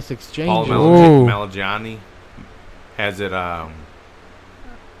Nice Paul exchange. Ooh. Malagiani has it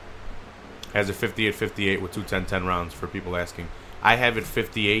 58-58 with two 10-10 rounds for people asking. I have it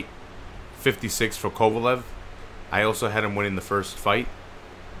 58-56 for Kovalev. I also had him winning the first fight.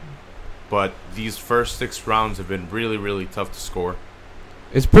 But these first 6 rounds have been really, really tough to score.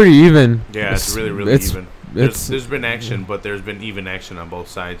 It's pretty even. Yeah, it's really, really even. There's been action, but there's been even action on both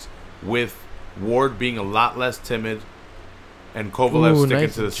sides. With Ward being a lot less timid and Kovalev Ooh, sticking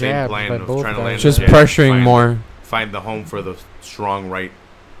nice to the same jabs plan by of both trying to guys. land Just the jab, pressuring more. Find the home for the strong right.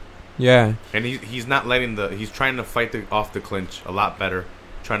 Yeah. And he's not letting he's trying to fight off the clinch a lot better,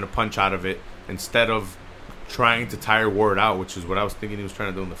 trying to punch out of it instead of trying to tire Ward out, which is what I was thinking he was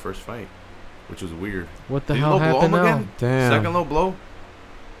trying to do in the first fight, which was weird. What the Did he hell low blow happened him now? again? Damn. Second low blow?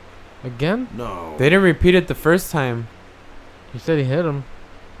 Again? No. They didn't repeat it the first time. He said he hit him.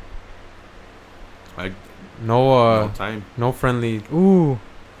 No no time. no friendly. Ooh.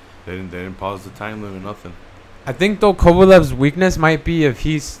 They didn't pause the time limit. Nothing. I think though Kovalev's weakness might be if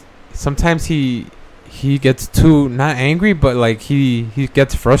sometimes he gets too not angry, but like he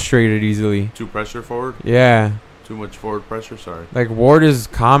gets frustrated easily. Too pressure forward. Yeah. Too much forward pressure. Sorry. Like Ward is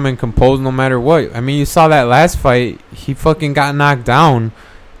calm and composed no matter what. I mean, you saw that last fight, he fucking got knocked down.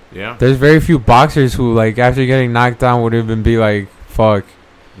 Yeah. There's very few boxers who like after getting knocked down would even be like, fuck.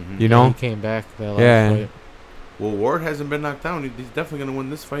 Mhm. You know? He came back that last Yeah. fight. Well, Ward hasn't been knocked down. He's definitely gonna win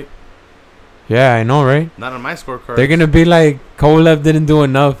this fight. Yeah, I know, right? Not on my scorecard. They're gonna be like Kovalev didn't do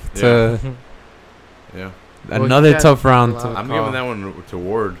enough to Yeah. Well, another he got tough round. a lot To of I'm call. giving that one to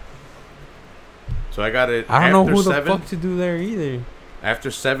Ward. So I got it. I don't know after who the 7. fuck to do there either.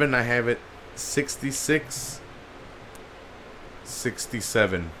 After 7, I have it 66-67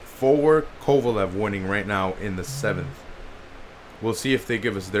 for Kovalev winning right now in the 7th. We'll see if they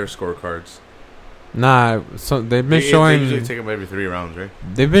give us their scorecards. Nah, so they've been They showing. usually take them every 3 rounds, right?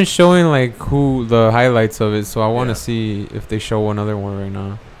 They've been showing like who the highlights of it. So I want to Yeah. see if they show another one right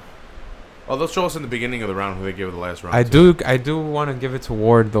now. Oh, they'll show us in the beginning of the round who they give the last round. I to. do want to give it to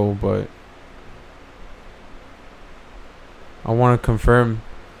Ward though, but I want to confirm.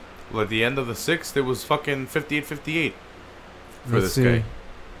 Well, at the end of the 6th, it was fucking 58-58 for Let's this see. guy.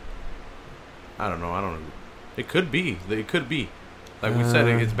 I don't know. It could be. It could be. Like we said,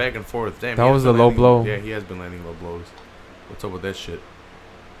 it's back and forth. Damn. That he has was been a low landing- blow. Yeah, he has been landing low blows. What's up with that shit?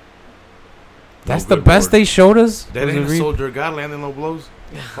 That's No the good, best Ward. they showed us. That Was ain't it a re- soldier of God landing low blows.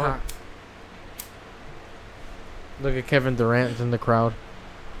 Look at Kevin Durant in the crowd.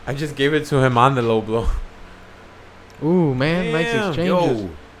 I just gave it to him on the low blow. Ooh, man. Nice Damn, exchanges. Yo,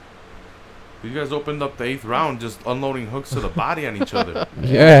 you guys opened up the 8th round just unloading hooks to the body on each other.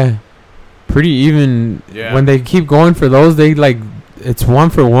 Yeah, pretty even. Yeah. When they keep going for those, they like it's 1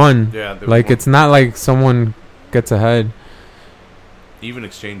 for 1. Yeah, there was Like one it's not like someone gets ahead. even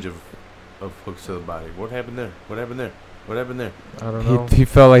exchange of hooks to the body. What happened there? What happened there? What happened there? I don't know. He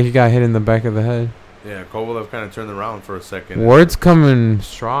felt like he got hit in the back of the head. Yeah, Kovalev kind of turned around for a second. Ward's coming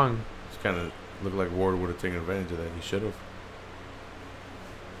strong. Just kind of looked like Ward would have taken advantage of that. He should have.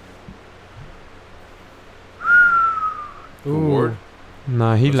 Ooh. Ward?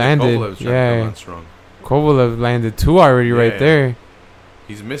 Nah, he Looks like landed. Kovalev's trying to come Yeah, on strong. Kovalev landed 2 already right Yeah. there.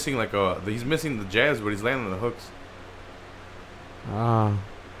 He's missing he's missing the jabs, but he's landing the hooks. Ah,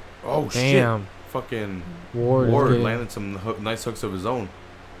 Oh Damn. shit! Fucking Ward, is Ward getting- landed some nice hooks of his own.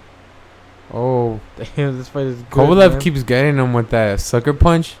 oh. Damn, this fight is good, Kovalev man. keeps getting him with that sucker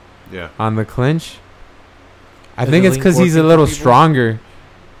punch Yeah. on the clinch. I Is think the it's link because he's a working for little people? stronger.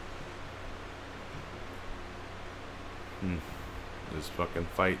 This fucking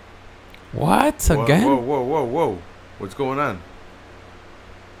fight. What Whoa, again? Whoa. What's going on?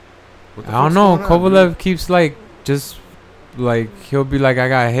 What the I don't fuck's know. going on, Kovalev keeps like just like he'll be like I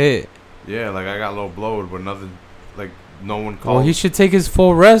got hit. dude? Yeah, like I got low blowed, but nothing. Like no one called. Well, he should take his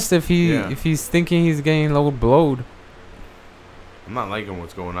full rest if Yeah. he's thinking he's getting low blowed. I'm not liking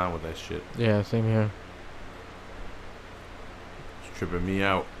what's going on with that shit. Yeah, same here. It's tripping me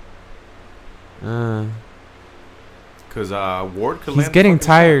out. Uh, Cause Ward could he's land getting fucking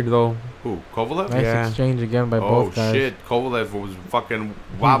tired though. shot. Who? Kovalev? Nice Yeah. exchange again by Oh both guys. shit! Kovalev was fucking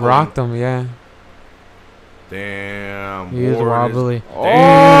He wobbling. rocked him, yeah. Damn. He is Ward wobbly.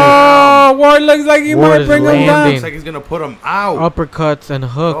 Oh, Ward looks like he Ward might is bring him landing. down. Looks like he's gonna put him out. Uppercuts and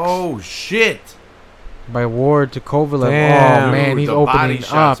hooks Oh shit! by Ward to Kovalev. Damn. Oh man, Dude, he's the body opening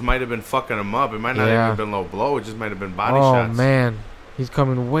shots up. might have been fucking him up. It might not Yeah. even been low blow. It just might have been body Oh shots. man, he's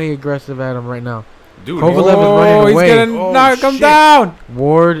coming way aggressive at him right now. Dude, Kovalev is Oh, running he's away. gonna Oh, knock him shit. down.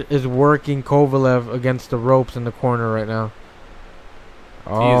 Ward is working Kovalev against the ropes in the corner right now.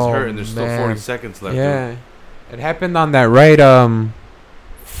 he Oh, is hurt, and there's still man. 40 seconds left. Yeah, Dude. it happened on that right.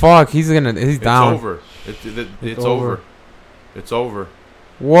 Fuck, he's It's down. over. It's It's over. over. It's over.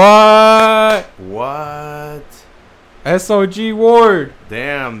 What? What? SOG Ward.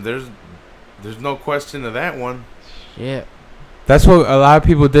 Damn, there's no question of that one. Shit. That's what a lot of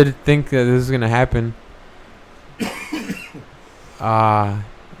people did think that this was gonna happen.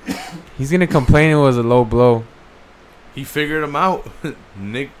 He's gonna complain it was a low blow. He figured him out.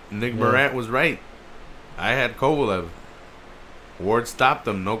 Nick Morant was right. I had Kovalev. Ward stopped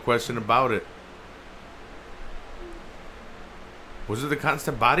him, no question about it. Was it the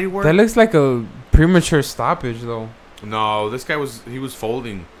constant body work? That looks like a premature stoppage though. No, this guy was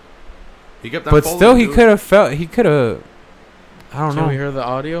folding. He kept on But folding, still, he dude. could have felt. He could have. I don't Can we know. hear the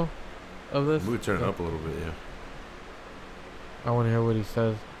audio of this? We could turn it up a little bit, yeah. I want to hear what he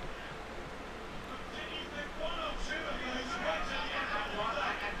says.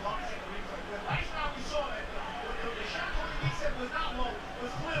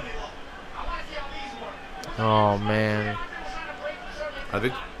 Oh man. I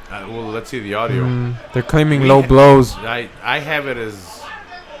think. Well, let's see the audio. They're claiming We low ha- blows. I have it as.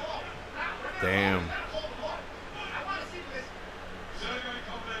 Damn.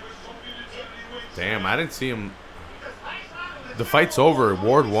 Damn, I didn't see him. The fight's over.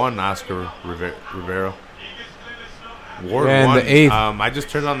 Ward won. Oscar Rivera. Ward Yeah, in won. the eighth. I just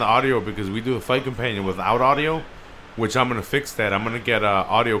turned on the audio because we do the fight companion without audio, which I'm gonna fix that. I'm gonna get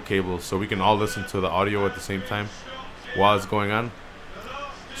audio cables so we can all listen to the audio at the same time while it's going on.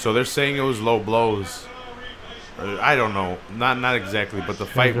 So they're saying it was low blows. I don't know, not exactly, but the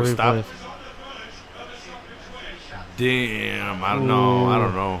fight was stopped. Damn, I don't know. I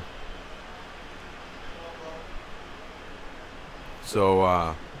don't know.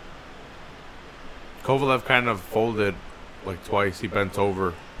 So Kovalev kind of folded like twice. He bent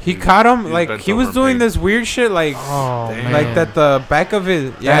over. He caught him He's like bent he was over doing pain. this weird shit like Oh Damn. man. like that the back of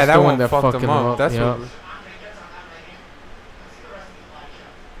his That's that the one one that fucked fucked him him up. up, That's yeah. what.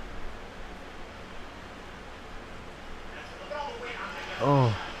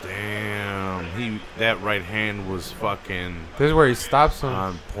 Oh. Damn, that right hand was fucking This is where he stops him.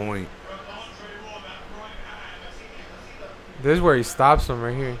 on point. This is where he stops him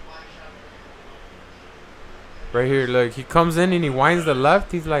right here. Right here, look. He comes in and he winds the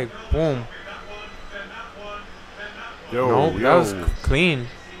left. He's like, boom. Yo, Nope, that was clean.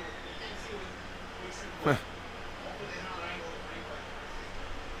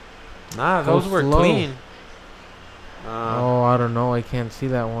 Nah, Go those were slow. clean. Oh, I don't know. I can't see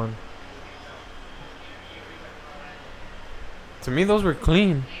that one. To me, those were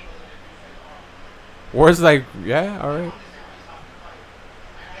clean. Ward's like, yeah, all right.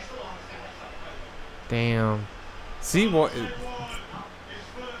 Damn. See what?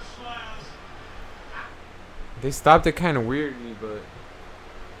 They stopped it kind of weirdly, but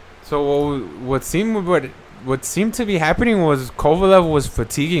so what seemed to be happening was Kovalev was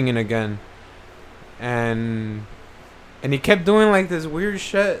fatiguing it again, and he kept doing like this weird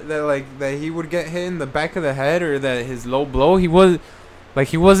shit that he would get hit in the back of the head or that his low blow he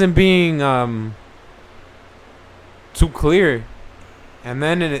wasn't being too clear, and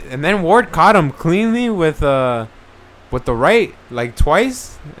then Ward caught him cleanly with the right like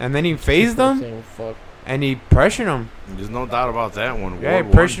twice, and then he phased him. Same fuck. And he pressured him. There's no doubt about that one. Yeah, he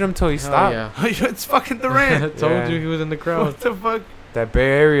Ward pressured him till he Hell stopped. yeah. It's fucking I Durant. told Yeah. you he was in the crowd. What the fuck? That Bay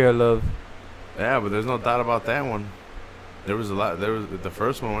Area love. Yeah, but there's no doubt about that one. There was a lot. There was the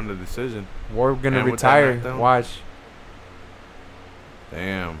first one won the decision. Ward gonna And with that retire. knockdown? Watch.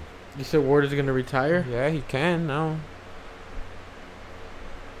 Damn. You said Ward is gonna retire? Yeah, he can now.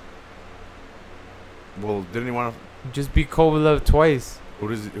 Well, didn't he want to? Just beat Kovalev twice. Who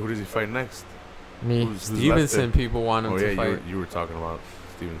does he fight next? Me. Who's left Stevenson, in? people want him Oh to yeah, fight. you were talking about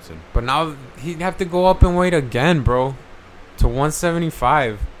Stevenson. But now he'd have to go up in weight again, bro, to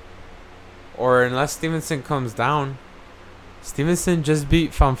 175. Or unless Stevenson comes down. Stevenson just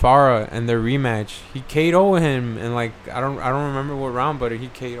beat Fanfara in their rematch. He KO'd him in like I don't remember what round, but he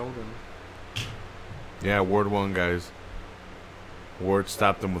KO'd him. Yeah, Ward won, guys. Ward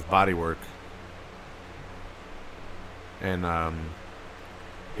stopped him with body work. And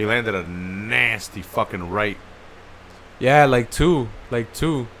he landed a nasty fucking right, Yeah, like two.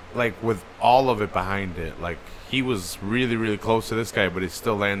 like with all of it behind it. Like he was really, really close to this guy, but he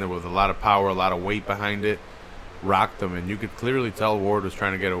still landed with a lot of power, a lot of weight behind it. Rocked him, and you could clearly tell Ward was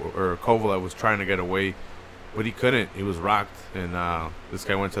trying to or Kovalev was trying to get away, but he couldn't. He was rocked, and this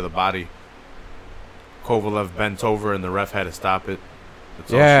guy went to the body. Kovalev bent over, and the ref had to stop it.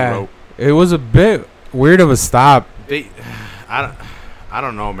 That's all she Yeah, wrote. it was a bit weird of a stop. I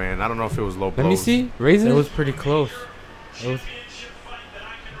don't know, man. I don't know if it was low blows. Let me see. Raise It it. was pretty close. It was,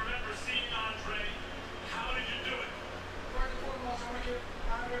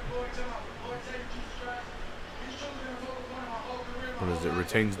 What is it?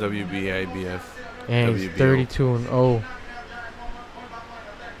 Retains WBA, IBF, and he's WBO. 32-0.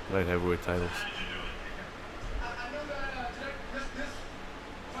 light heavyweight titles.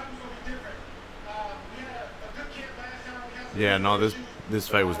 Yeah, no, this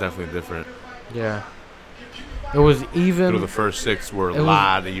fight was definitely different. Yeah. It was even. Through the first six were a It was-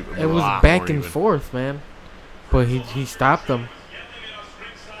 lot even. It was back and forth, man. But he stopped them.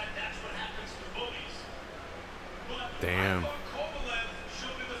 Damn.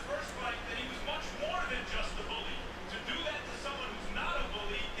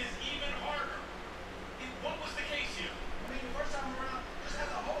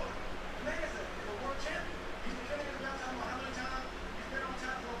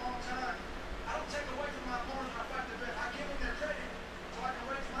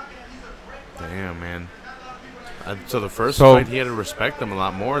 Damn, man. So the first fight, he had to respect them a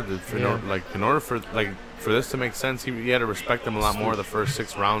lot more. In order for this to make sense, he had to respect them a lot more the first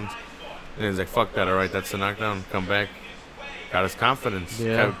 6 rounds. And he's like, "Fuck that! All right, that's the knockdown. Come back." Got his confidence.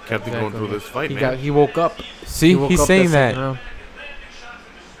 Yeah, kept it going through this fight, man. He woke up. See, woke he's up saying second that. round.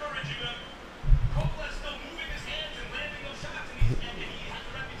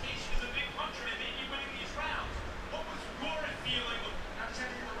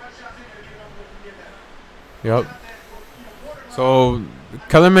 Yep. So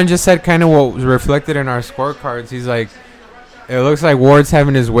Kellerman just said kind of what was reflected in our scorecards. He's like, it looks like Ward's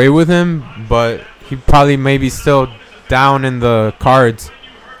having his way with him, but he probably maybe still down in the cards.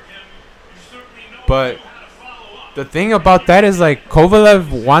 But the thing about that is like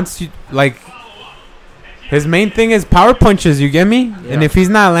Kovalev wants you like his main thing is power punches. You get me? Yeah. And if he's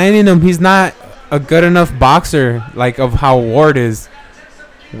not landing them, he's not a good enough boxer. Like of how Ward is.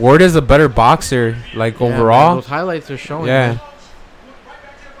 Ward is a better boxer. Like Yeah, overall. man, those highlights are showing. Yeah. man.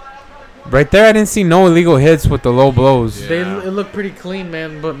 Right there, I didn't see no illegal hits with the low blows. Yeah. It looked pretty clean,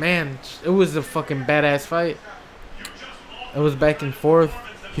 man. But man, it was a fucking badass fight. It was back and forth.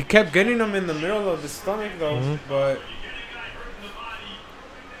 He kept getting him in the middle of the stomach, though. Mhm. But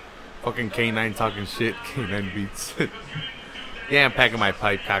Fucking K9 talking shit. K9 beats. Yeah, I'm packing my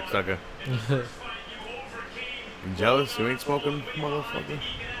pipe, cocksucker. You jealous? You ain't smoking, motherfucker?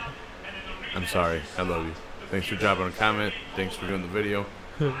 I'm sorry. I love you. Thanks for dropping a comment. Thanks for doing the video.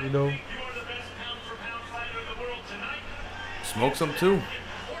 You know. Smoke some too.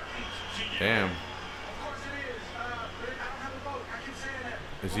 Damn.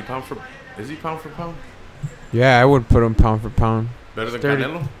 Is he pound for pound? yeah, I would put him pound for pound. Better than 30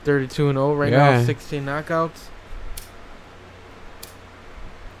 Canelo? 32-0 right Yeah. now. 16 knockouts.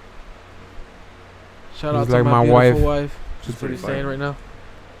 Shout out He's to like my my beautiful wife. wife. She's That's what he's pretty saying right now.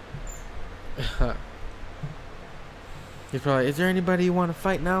 He's probably, is there anybody you want to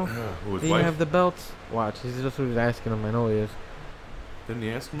fight now? Who his Do you wife? have the belts? Watch, he's just what he's asking him. I know he is. Didn't he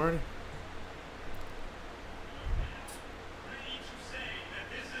ask him already?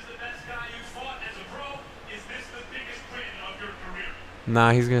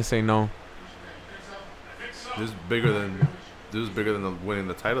 Nah, he's gonna say no. This is bigger than winning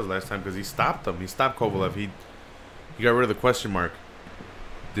the titles last time because he stopped him. He stopped Kovalev. He got rid of the question mark.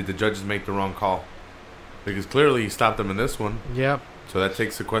 Did the judges make the wrong call? Because clearly he stopped him in this one, Yep. so that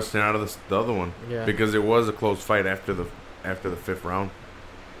takes the question out of the other one. Yeah. Because it was a close fight after the 5th round.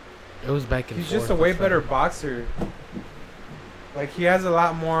 It was back and He's forth. just a way this better fight. boxer. Like he has a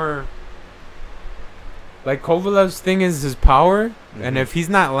lot more. Like Kovalev's thing is his power, and Mhm. if he's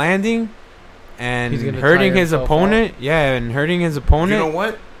not landing, and He's gonna hurting tire his himself opponent. Yeah, and hurting his You opponent. know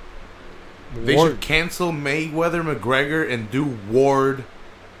what? They Ward- should cancel Mayweather McGregor and do Ward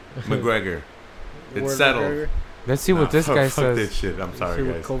McGregor. It's Ward settled. McGregor. Let's see what Nah, this guy fuck says. this shit. I'm See sorry,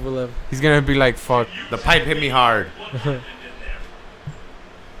 what guys. Kovalev. He's gonna be like, "Fuck." The pipe hit me hard.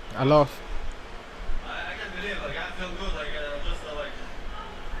 I lost. I can't believe, like, I feel good, like, I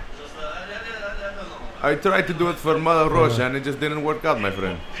don't know. I tried to do it for Mother Rosa and it just didn't work out, my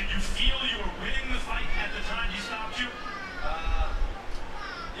friend. Did you feel you were winning the fight at the time he stopped you?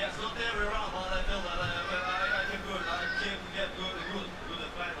 Yes, not every round, but I feel that I can good, I can get good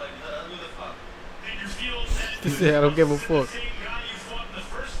fight, like, good fight. Did you feel that He said, "I don't give a fuck." the same guy you fought in the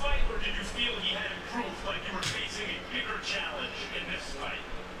first fight, or did you feel he had improved, like you were facing a bigger challenge in this fight?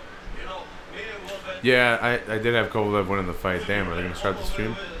 You know, me and Wolf, Yeah, I did have Kovalev winning the fight. Damn, are they gonna start the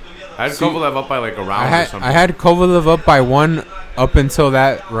stream? I had Kovalev up by like a round or something. I had Kovalev up by 1 up until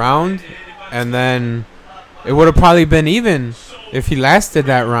that round, and then it would have probably been even if he lasted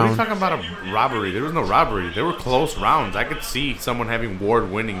that What are you round. talking about a robbery? There was no robbery. They were close rounds. I could see someone having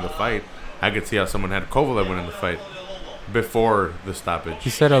Ward winning the fight. I could see how someone had Kovalev winning the fight before the stoppage. He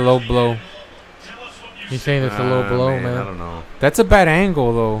said a low blow. He's saying it's a low blow, I man. don't know. That's a bad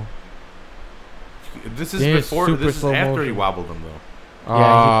angle, though. This is Yeah, it's before. super This is slow after he motion. wobbled him, though.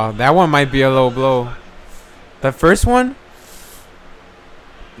 Yeah, That one might be a low blow. The first one?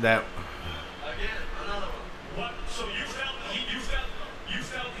 That again, another one. What? So you felt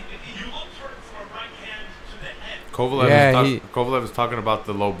you looked hurt from a right hand to the head. Kovalev, Yeah, Kovalev is talking about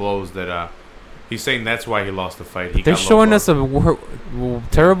the low blows that he's saying that's why he lost the fight. He They're got low showing blows. us a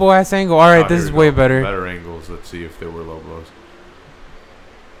terrible ass angle. All right, Oh, this here is we way go. better. Better angles. Let's see if there were low blows.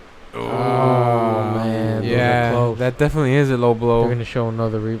 Oh, man. Those are Yeah, close. that definitely is a low They're blow. gonna show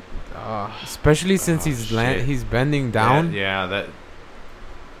another Especially since Oh, he's shit. bending down. Yeah, that.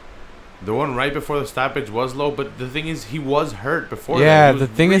 The one right before the stoppage was low, but the thing is, he was hurt before. Yeah, that. the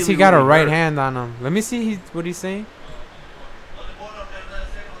thing is, he really, got a really right hurt. hand on him. Let me see what he's saying. On the border and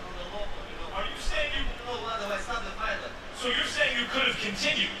second on the low, you know. Are you saying you? No, otherwise stop the fight, like. So you're saying you could have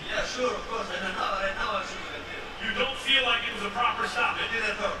continued? Yeah, sure, of course, and right now I should continue. You don't feel like it was a proper It stoppage?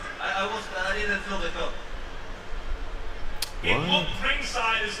 didn't hurt. I didn't feel the hurt. It What? looked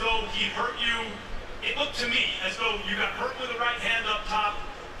ringside as though he hurt you. It looked to me as though you got hurt with the right hand up top,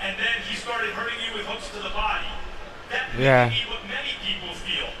 and then he started hurting you with hooks to the body. That may Yeah. be what many people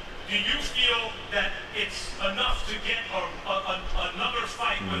feel. Do you feel that it's enough to get another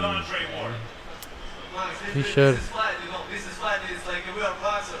fight with Andre Ward? Max, He should. This is fight, you know. This is fight. It's like we are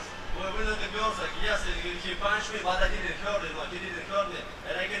boxers. We let the girls like yes, he punched me, but I didn't hurt him. Like he didn't hurt me,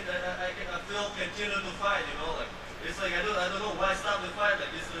 and I feel continue to fight. You know, like it's like I don't know why stop the fight. Like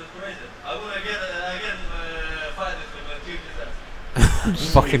it's crazy. I wanna get again fight with him and kick his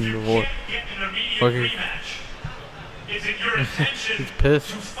ass. Fucking You Ward. can't get an immediate Fucking- rematch. Is it your intention He's pissed.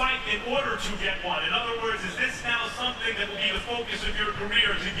 to fight in order to get one? In other words, is this now something that will be the focus of your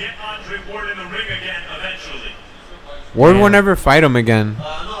career to get Andre Ward in the ring again eventually? Ward will never fight him again No,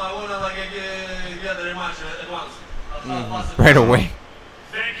 I wanna like get the rematch at once. right away.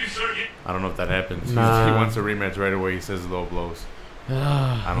 Thank you, sir. I don't know if that happens. He Nah. wants a rematch right away. He says low blows.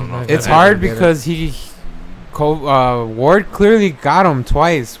 I don't know if It's that hard happens. because Ward clearly got him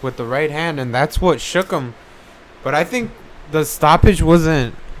twice with the right hand, and that's what shook him. But I think the stoppage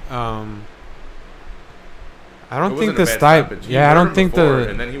wasn't. I don't It think wasn't the a bad stoppage. He Yeah, I hurt don't him think before, the.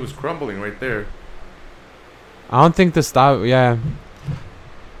 And then he was crumbling right there. I don't think the stop. Yeah.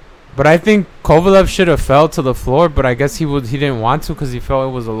 But I think Kovalev should have fell to the floor, but I guess he didn't want to because he felt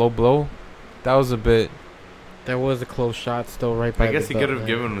it was a low blow. That was a bit. There was a close shot still right by I guess the he could belt, have man.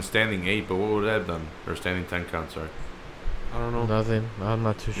 given him a standing 8, but what would that have done? Or standing 10 count, sorry. I don't know. Nothing. I'm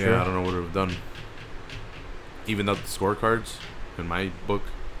not too sure. Yeah, I don't know what it would have done. Even out the scorecards in my book.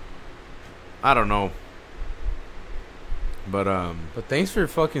 I don't know. But But thanks for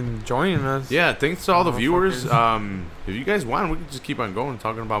fucking joining us. yeah, thanks to all the viewers. Motherfuckers. If you guys want, we can just keep on going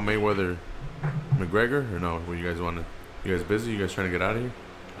talking about Mayweather McGregor or no, what you guys want to you guys busy? You guys trying to get out of here?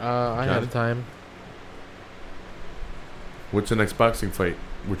 I Johnny? have time. What's the next boxing fight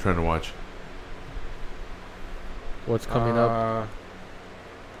we're trying to watch? What's coming up?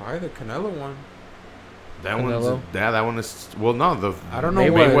 Probably the Canelo one. That Canelo? one's that one is well no the I don't know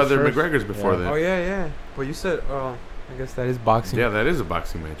Mayweather's what. Mayweather first. McGregor's before Yeah. that. Oh yeah. But you said, I guess that is boxing. Yeah, that is a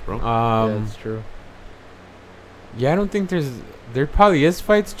boxing match, bro. Yeah, that's true. Yeah, I don't think there probably is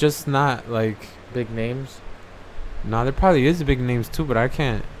fights, just not like. Big names. Nah, there probably is big names too, but I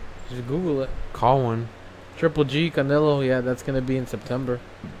can't Just Google it. call one. Triple G Canelo. Yeah, that's gonna be in September.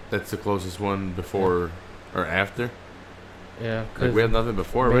 That's the closest one before or after. Yeah, Like because we had nothing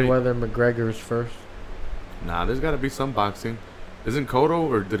before, right? Mayweather McGregor is first. Nah, there's got to be some boxing. Isn't Cotto,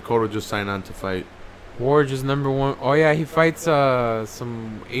 or did Cotto just sign on to fight? Ward is number 1. Oh yeah, he fights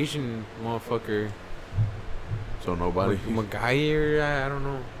some Asian motherfucker. So nobody. Maguire, I don't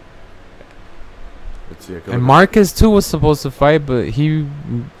know. Let's see. And Marquez too was supposed to fight, but he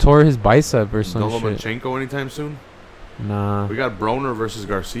tore his bicep or some shit. Lomachenko anytime soon? Nah. We got Broner versus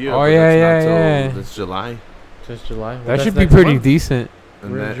Garcia. Oh, but yeah, that's not yeah. till This July. Just July. Well, That that's should be next pretty month. decent.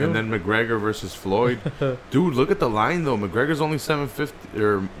 And We're in then, June. and then McGregor versus Floyd. Dude, look at the line though. McGregor's only 750,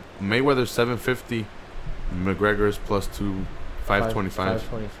 or Mayweather's 750. McGregor is plus 525.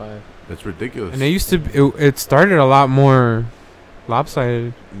 525. That's ridiculous. And it started a lot more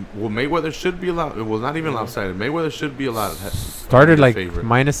lopsided. Well, Mayweather should be allowed. Well, not even Yeah. lopsided. Mayweather should be allowed. Started like favorite.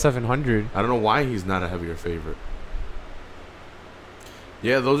 minus 700. I don't know why he's not a heavier favorite.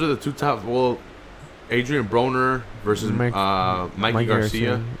 Yeah, those are the two top. Well, Adrian Broner versus Mikey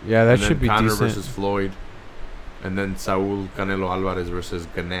Garcia. Yeah, that and then should be Conor decent. versus Floyd. And then Saul Canelo Alvarez versus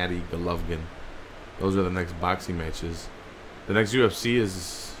Gennady Golovkin. Those are the next boxing matches. The next UFC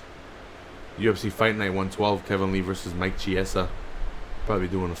is UFC Fight Night 112. Kevin Lee versus Mike Chiesa. Probably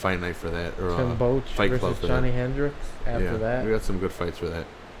doing a fight night for that. Or Tim Boach Fight Club versus for Johnny that. Hendricks after Yeah, that. we got some good fights for that.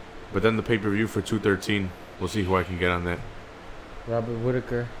 But then the pay-per-view for 213. We'll see who I can get on that. Robert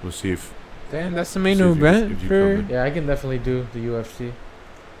Whitaker. We'll see if Damn, that's the main See if you- event if you for. come in. Yeah, I can definitely do the UFC.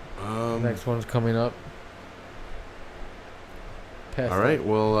 Next one's coming up. Pass all that. right.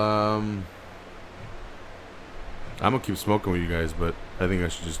 Well, I'm gonna keep smoking with you guys, but I think I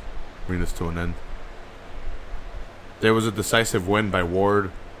should just bring this to an end. There was a decisive win by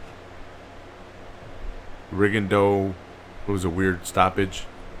Ward. Rigondeaux, it was a weird stoppage.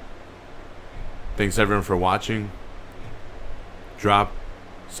 Thanks everyone for watching. Drop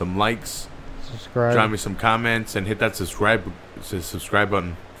some likes, Subscribe. drop me some comments, and hit that subscribe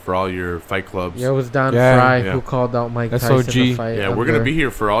button for all your Fight Clubs. Yeah, it was Don Yeah. Fry Yeah. who called out Mike That's Tyson to OG. fight. Yeah, we're gonna under- be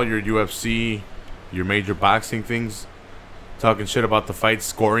here for all your UFC, your major boxing things, talking shit about the fights,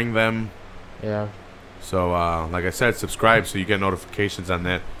 scoring them. Yeah, So, like I said, subscribe so you get notifications on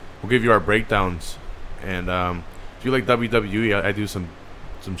that. We'll give you our breakdowns, and if you like WWE, I do some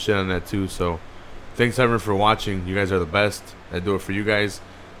shit on that too. So, thanks everyone for watching. You guys are the best. I do it for you guys.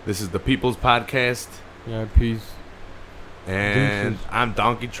 This is the People's Podcast, Yeah, peace. and Deuces. I'm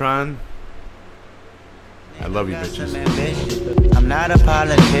Donkeytron. I love you, Got some bitches. ambition. I'm not a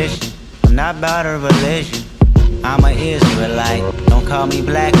politician. I'm not about a religion. I'm a Israelite. Don't call me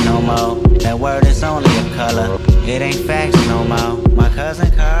black no more. That word is only a color. It ain't facts no more. My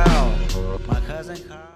cousin Carl.